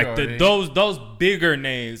 Kendrick, 30. like You already- those bigger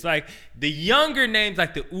names, like the younger names,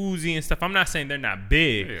 like the Uzi and stuff. I'm not saying they're not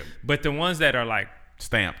big, Yeah. but the ones that are like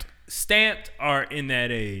stamped. stamped are in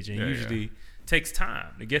that age, and Yeah, usually takes time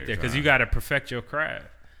to get there because time. you got to perfect your craft.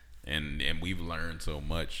 And we've learned so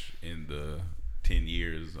much in the 10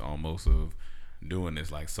 years almost of doing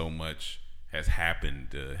this. Like, so much has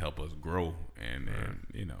happened to help us grow, and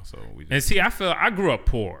you know, so we just, And see, I feel I grew up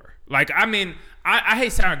poor. Like, I mean, I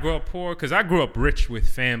hate saying I grew up poor because I grew up rich with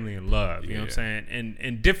family and love. You know what I'm saying?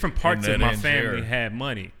 And different parts of my family had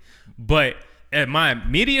money. But at my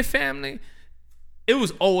immediate family, it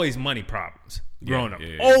was always money problems growing up.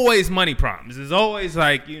 Always money problems. There's always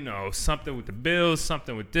like, you know, something with the bills,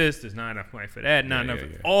 something with this. There's not enough money for that. Not enough.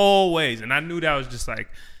 Always. And I knew that was just like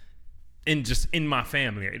in my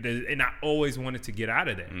family. And I always wanted to get out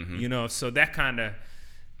of that. You know, so that kind of,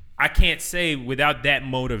 I can't say without that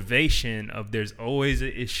motivation of there's always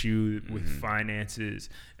an issue with finances.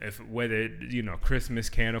 If whether, you know, Christmas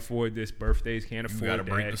can't afford this, birthdays can't afford that. You got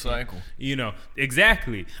to break the cycle. You know,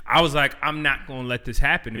 exactly. I was like, I'm not going to let this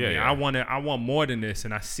happen to me. I want more than this.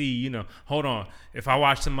 And I see, you know, hold on. If I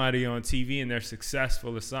watch somebody on TV and they're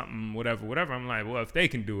successful or something, whatever, I'm like, well, if they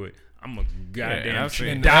can do it, I'm a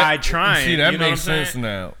goddamn die trying. See, that you know makes sense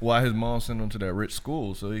now. Why his mom sent him to that rich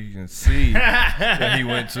school so he can see that he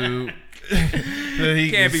went to. That he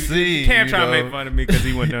you can't try to make fun of me because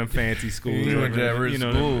he went to them fancy schools. He went to that rich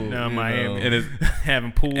school. Down Miami. and it's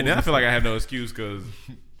having pools. And then I feel like I have no excuse because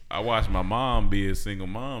I watched my mom be a single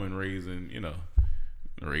mom and raising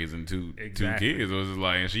two kids. It was just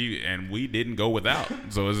like, and we didn't go without.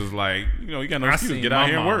 So it's just like, you know, you got no excuse. Get out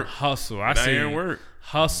here and work. Hustle. Get out here and work.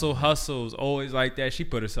 Hustle is always like that. She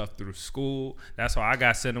put herself through school. That's why I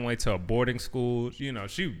got sent away to a boarding school. You know,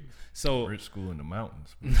 rich school in the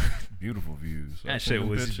mountains. Beautiful views. That shit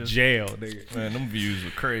was jail, nigga. Man, them views were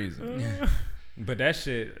crazy. But that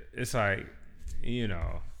shit, it's like, you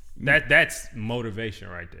know, that's motivation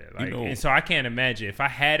right there. Like, and so I can't imagine if I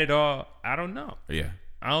had it all. I don't know. Yeah.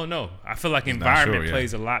 I don't know. I feel like environment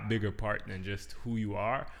plays a lot bigger part than just who you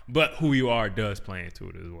are, but who you are does play into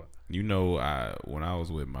it as well. You know, when I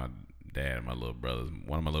was with my dad and my little brothers,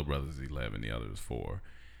 one of my little brothers is 11, the other is 4,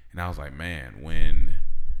 and I was like, man, when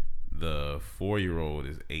the 4-year-old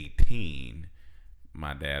is 18,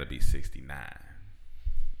 my dad will be 69.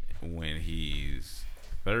 When he's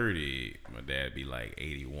 30, my dad will be like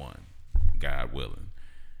 81, God willing.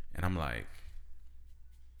 And I'm like,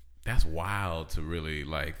 that's wild to really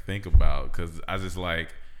like think about, because I just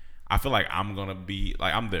like, I feel like I'm gonna be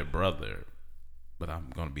like, I'm their brother, but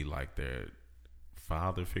I'm gonna be like their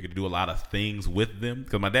father figure to do a lot of things with them,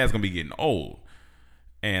 because my dad's gonna be getting old,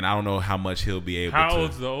 and I don't know how much he'll be able to. How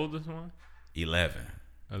old's the oldest one? 11.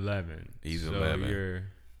 He's 11.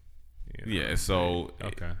 You're so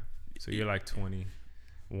okay. So you're like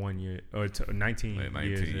 21 years or 19 like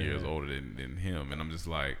 19 years older than him, and I'm just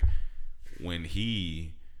like, when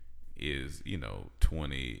he is, you know,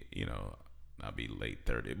 20, you know, I'll be late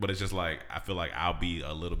 30, but it's just like, I feel like I'll be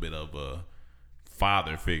a little bit of a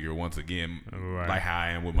father figure once again, like how I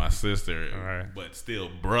am with my sister, but still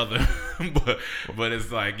brother. but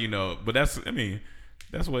it's like, you know, but that's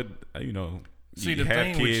what, you know. See, the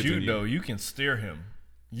thing with you though, you can steer him.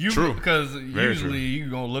 True. Because usually you're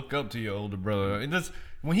gonna look up to your older brother, and that's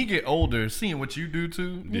when he get older, seeing what you do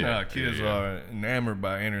too. You know how kids are enamored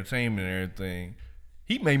by entertainment and everything.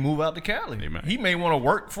 He may move out to Cali. He may want to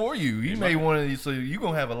work for you. He may want to. So you're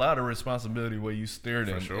gonna have a lot of responsibility where you steer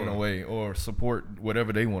them in a way, or support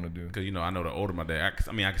whatever they want to do. Because, you know, I know the older my dad.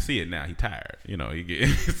 I can see it now. He tired. You know,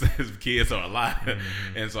 his kids are a lot,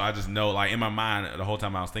 and so I just know, like, in my mind, the whole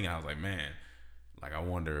time I was thinking, I was like, man, like, I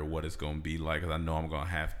wonder what it's gonna be like, because I know I'm gonna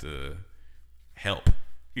have to help.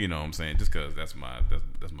 You know what I'm saying? Just because that's my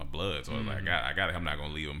blood. So like, I got. I'm not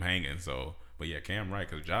gonna leave him hanging. So. But yeah, Cam right,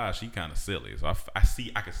 because Josh, he kind of silly, so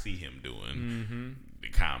I could see him doing the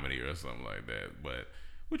comedy or something like that, but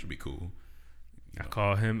which would be cool. I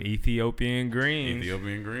call him Ethiopian Greens.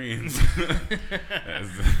 Ethiopian Greens.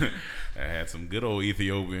 I had some good old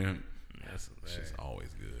Ethiopian. That's just always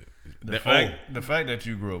good. The fact that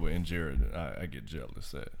you grew up with Jared, I get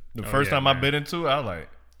jealous at. The first time I bit into it, I was like,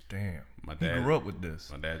 damn, my dad, he grew up with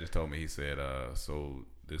this. My dad just told me, he said, so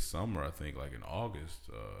this summer, I think, like in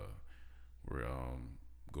August, we're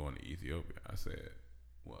going to Ethiopia. I said,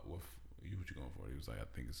 what you going for? He was like, I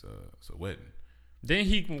think it's a wedding. Then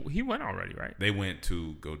he went already, right? They went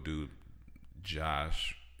to go do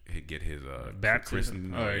Josh get his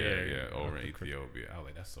baptism. Over in Ethiopia. I was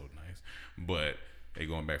like, that's so nice. But they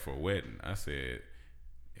going back for a wedding. I said,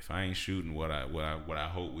 if I ain't shooting what I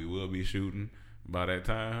hope we will be shooting by that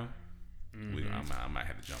time, I might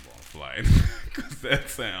have to jump on a flight, because that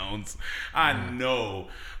sounds. I know.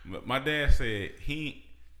 My dad said he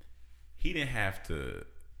didn't have to.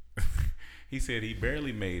 He said he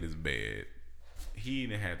barely made his bed. He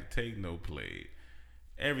didn't have to take no plate.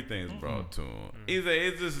 Everything's brought to him.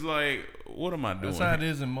 It's just like, what am I doing? That's how it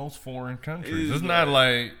is in most foreign countries. It's not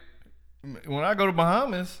like when I go to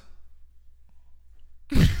Bahamas.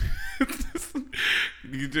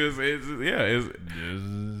 You just,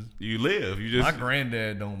 you live. You just. My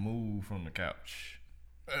granddad don't move from the couch.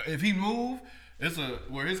 If he move,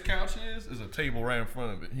 where his couch is a table right in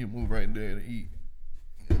front of it. He'll move right there to eat.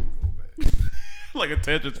 Go back. Like a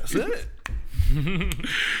Tetris. That's it.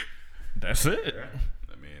 That's it.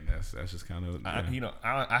 I mean, that's just kind of.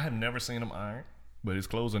 I have never seen him iron, but his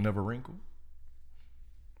clothes are never wrinkled.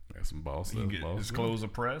 Got some boss. His clothes are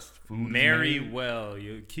pressed. Food is Marry made. well.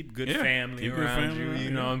 You keep good Yeah, family keep good around family you. around You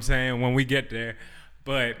you. know what I'm saying? When we get there.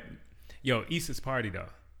 But, yo, Issa's party, though.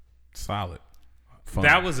 Solid. Fun.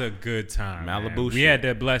 That was a good time. Malibu man. We shit. had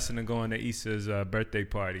the blessing of going to Issa's birthday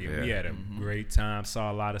party, and we Yeah. had a great time.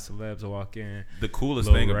 Saw a lot of celebs walk in. The coolest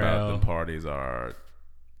Lil thing Rel. about them parties are.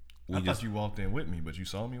 I thought you walked in with me, but you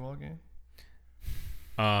saw me walk in?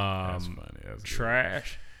 That's funny. That's good.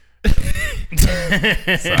 Trash.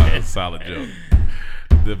 solid joke.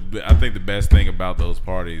 I think the best thing about those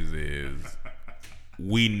parties is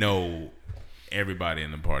we know everybody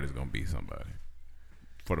in the party is gonna be somebody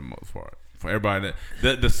for the most part. For everybody,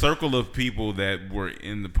 the circle of people that were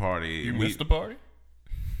in the party, You missed the party?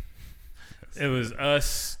 It was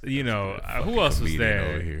us, you know. Who else was comedian there?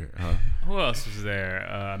 over here? Huh? Who else was there?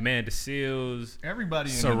 Amanda Seals, Everybody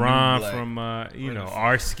in Saran the from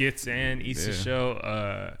our skits and Issa Yeah.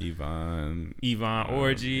 show. Yvonne,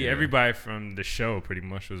 Orgy, yeah. everybody from the show pretty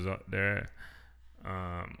much was up there.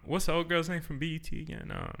 What's the old girl's name from BET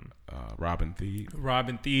again? Robin Thede.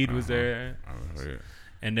 Robin Thede was there, Yeah.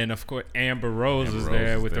 and then of course Amber Rose Amber was Rose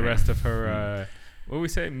there was with the there. rest of her. What we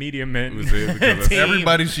say, media men. Was it because team.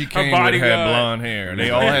 Everybody she came with bodyguard. had blonde hair. They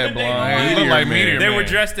all had blonde hair. They Meteor looked like Man. Meteor They Man. were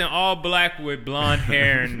dressed in all black with blonde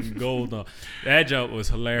hair and gold on. That joke was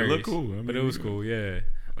hilarious. It looked cool. I mean, but it was cool. Yeah.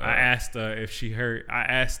 I asked if she heard. I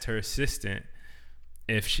asked her assistant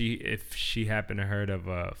if she happened to heard of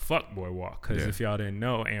a fuckboy walk, because Yeah. if y'all didn't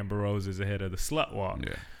know, Amber Rose is ahead of the slut walk.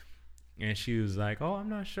 Yeah. And she was like, "Oh, I'm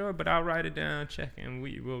not sure, but I'll write it down, check, and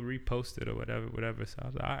we will repost it or whatever." So I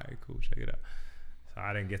was like, "All right, cool, check it out." So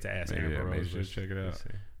I didn't get to ask Maybe, Amber maybe Rose. just check it out. Let's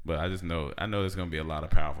see. But I know there's gonna be a lot of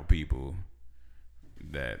powerful people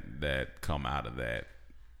that come out of that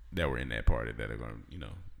were in that party that are gonna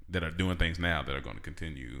that are doing things now that are gonna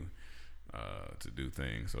continue to do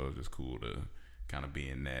things. So it's just cool to kind of be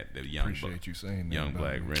in that young Appreciate you saying that young about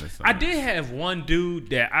black me. renaissance. I did have one dude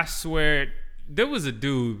that I swear there was a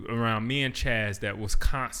dude around me and Chaz that was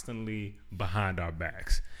constantly behind our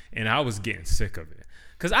backs, and I was getting sick of it.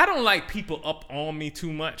 Cause I don't like people up on me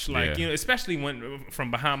too much, like Yeah. especially when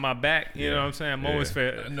from behind my back. You know what I'm saying? I'm always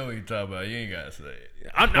I know what you're talking about. You ain't got to say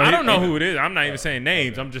it. I don't know who it is. I'm not even saying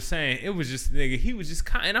names. I'm just saying it was just nigga. He was just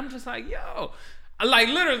and I'm just like, yo. Like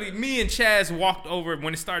literally, me and Chaz walked over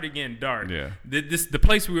when it started getting dark. Yeah. The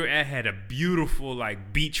place we were at had a beautiful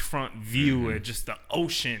like beachfront view of just the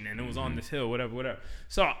ocean, and it was on this hill, whatever.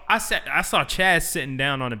 So I saw Chaz sitting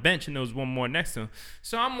down on a bench, and there was one more next to him.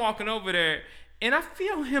 So I'm walking over there, and I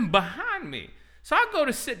feel him behind me. So I go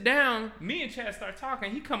to sit down. Me and Chaz start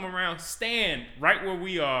talking. He come around, stand right where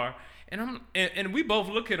we are, and we both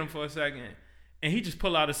look at him for a second, and he just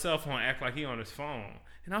pull out his cell phone, act like he on his phone,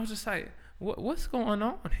 and I was just like, what's going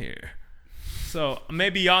on here? So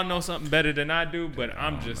maybe y'all know something better than I do, but I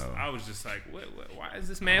was just like, why is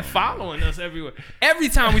this man following us everywhere? Every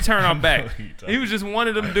time we turn our back, he was just one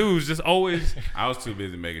of them dudes, just always. I was too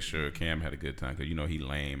busy making sure Cam had a good time because he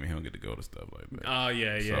lame and he don't get to go to stuff like that. Oh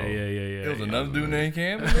yeah. There was another dude named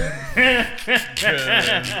Cam.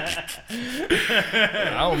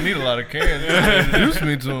 I don't meet a lot of Cams. Introduce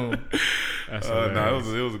me to him. That's No, hilarious.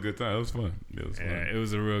 it was a good time. It was fun. Yeah, it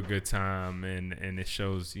was a real good time, and it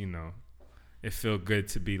shows, it felt good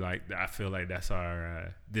to be like. I feel like that's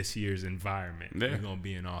our this year's environment. Yeah. We're gonna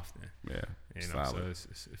be in Austin. Yeah, So solid.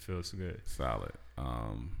 it feels good. Solid.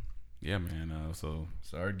 Yeah, man. So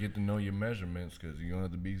Sorry to get to know your measurements because you're going to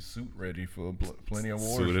have to be suit ready for plenty of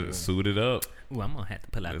awards. suited up. Ooh, I'm gonna have to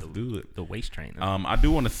pull out Let's do it. the waist trainer. I do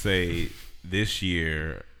want to say this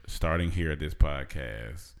year, starting here at this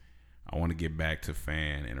podcast, I want to get back to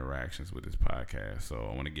fan interactions with this podcast. So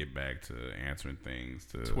I want to get back to answering things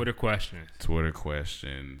to Twitter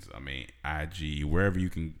questions. I mean, IG, wherever you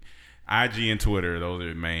can. IG and Twitter, those are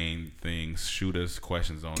the main things. Shoot us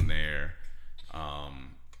questions on there.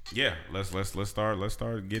 Yeah, let's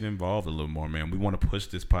start getting involved a little more, man. We want to push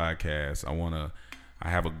this podcast. I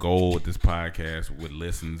have a goal with this podcast with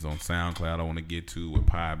listens on SoundCloud I want to get to, with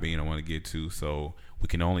Podbean I want to get to. So we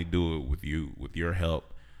can only do it with your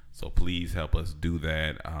help. So please help us do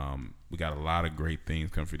that. We got a lot of great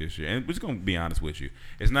things coming for this year. And we're just going to be honest with you.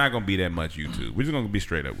 It's not going to be that much YouTube. We're just going to be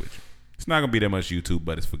straight up with you. It's not going to be that much YouTube,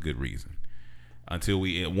 but it's for good reason. Until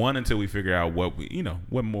we figure out what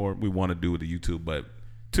more we want to do with the YouTube. But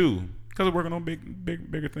 2, because we're working on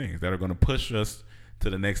bigger things that are going to push us to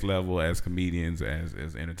the next level as comedians,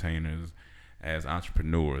 as entertainers, as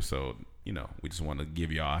entrepreneurs. So, you know, we just want to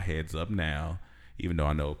give y'all a heads up now, even though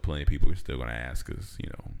I know plenty of people are still going to ask us, you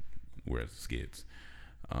know, where's the skits?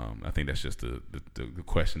 I think that's just the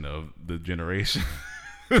question of the generation.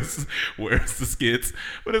 Where's the skits?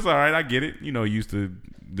 But it's all right. I get it. You know, used to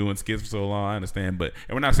doing skits for so long. I understand. But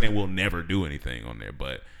and we're not saying we'll never do anything on there,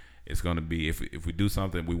 but it's going to be if we do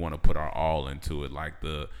something, we want to put our all into it. Like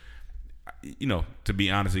you know, to be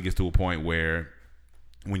honest, it gets to a point where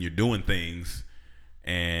when you're doing things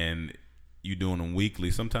and you're doing them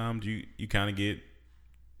weekly, sometimes you kind of get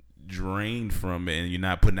drained from it and you're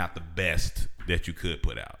not putting out the best that you could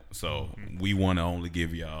put out. So we want to only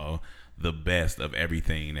give y'all the best of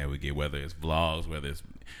everything that we get, whether it's vlogs, whether it's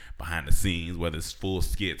behind the scenes, whether it's full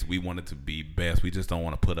skits. We want it to be best. We just don't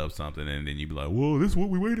want to put up something and then you be like, whoa, this is what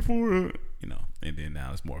we waited for, you know, and then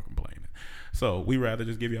now it's more complaining. So we rather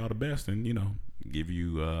just give you all the best and, you know, give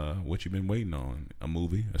you what you've been waiting on, a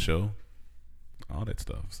movie, a show, all that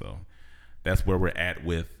stuff. So that's where we're at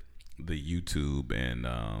with the YouTube.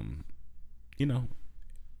 And, you know,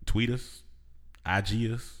 tweet us,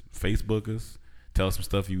 IG us, Facebook us, tell us some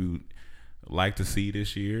stuff you like to see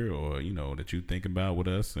this year or, you know, that you think about with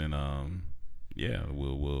us. And, yeah, I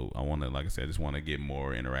want to, like I said, I just want to get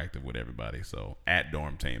more interactive with everybody. So at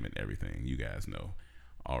Dormtainment, everything you guys know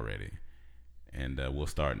already. And we'll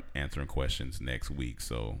start answering questions next week.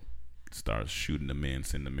 So start shooting them in,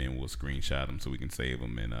 send them in. We'll screenshot them so we can save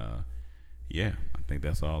them. And yeah, I think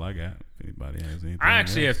that's all I got. If anybody has anything, I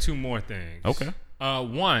actually have 2 more things. Okay.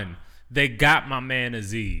 One, they got my man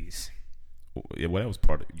Aziz. Yeah, well, that was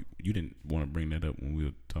part of you didn't want to bring that up when we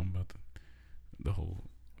were talking about the whole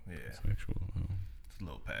sexual. It's a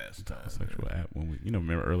little past time. Sexual app when we, you know,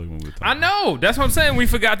 remember earlier when we were talking. I know. That's what I'm saying. We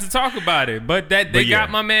forgot to talk about it, but they got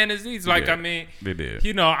my man Aziz. Like, yeah, I mean, they did.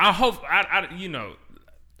 You know, I hope. You know,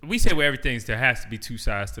 we say with everything there has to be 2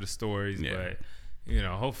 sides to the stories, but you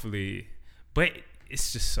know, hopefully, but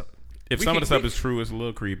it's just so. If some of the stuff is true, it's a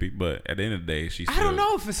little creepy. But at the end of the day, I don't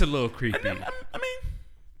know if it's a little creepy.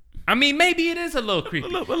 I mean, maybe it is a little creepy. A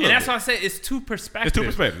little and that's bit. why I say it's 2 perspectives. It's 2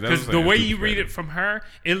 perspectives. Because the way you read it from her,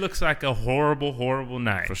 it looks like a horrible, horrible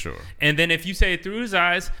night. For sure. And then if you say it through his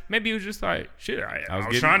eyes, maybe it was just like, shit, I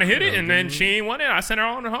was trying to hit it, and then she ain't want it. I sent her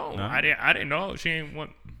on home. No. I didn't know she ain't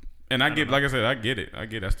want. And I get, like I said, I get it.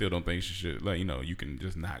 I still don't think she should, like, you know, you can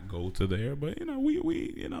just not go to there. But, you know,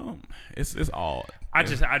 we you know, it's all. I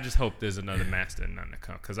just hope there's another master and nothing to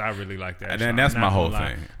come because I really like that. And that's my whole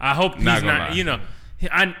thing. I hope he's Not gonna not, lie. you know,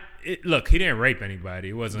 look, he didn't rape anybody.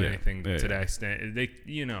 It wasn't anything Yeah. to that extent. They,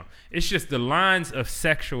 you know, it's just the lines of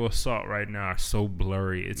sexual assault right now are so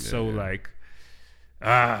blurry. It's so like,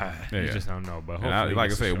 you just don't know. But And hopefully,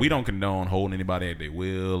 like I said, we don't condone holding anybody at their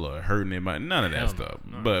will or hurting anybody. None of that Hell no, stuff.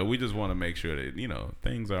 no. But we just want to make sure that, you know,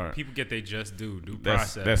 things are. people get their just due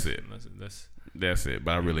That's- process. that's it. That's That's it.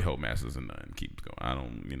 But I really hope Masters and None keeps going. I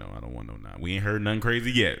don't want no none. We ain't heard nothing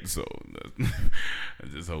crazy yet. So I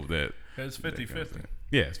just hope that. It's 50-50.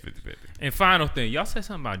 Yeah, it's 50-50. And final thing, y'all said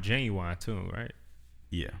something about Genuine too, right?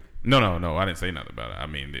 Yeah. No. I didn't say nothing about it. I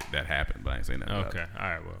mean, that happened, but I didn't say nothing about Okay, it. all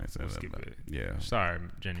right. Well, I didn't say we'll nothing skip about it. Yeah. Sorry,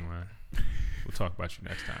 Genuine. We'll talk about you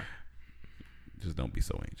next time. Just don't be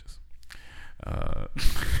so anxious.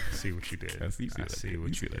 See what you did. I see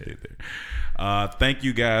what you I did. did there. Thank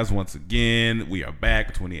you guys once again. We are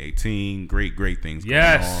back 2018. Great things going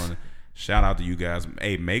on. Shout out to you guys.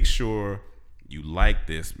 Hey, make sure you like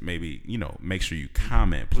this. Maybe, you know, make sure you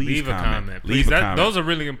comment. Please Leave a comment. Leave a comment. Those are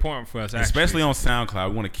really important for us, actually. Especially on SoundCloud.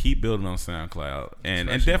 We want to keep building on SoundCloud and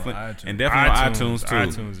Especially definitely on on iTunes. iTunes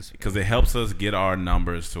iTunes too, is- because it helps us get our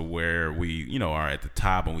numbers to where we, you know, are at the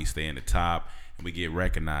top and we stay in the top and we get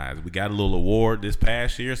recognized. We got a little award this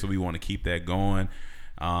past year, so we want to keep that going.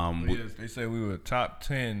 They say we were top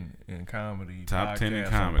 10 in comedy. Top 10 in podcast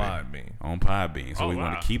comedy on Podbean. on Podbean. So Oh, we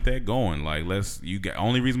wow. want to keep that going. Like,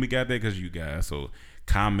 only reason we got that because you guys. So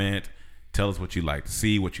comment, tell us what you like to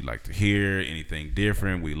see, what you like to hear, anything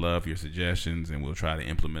different. We love your suggestions, and we'll try to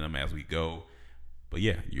implement them as we go. But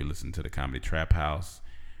yeah, you're listening to the Comedy Trap House,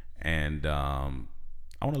 and I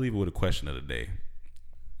want to leave it with a question of the day.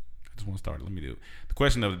 I just want to start. Let me do it. The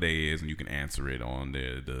question of the day is, and you can answer it on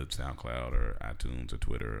the SoundCloud or iTunes or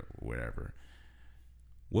Twitter or wherever.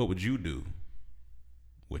 What would you do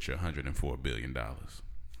with your $104 billion? I'm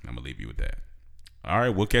going to leave you with that. All right,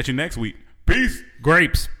 we'll catch you next week. Peace.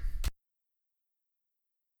 Grapes.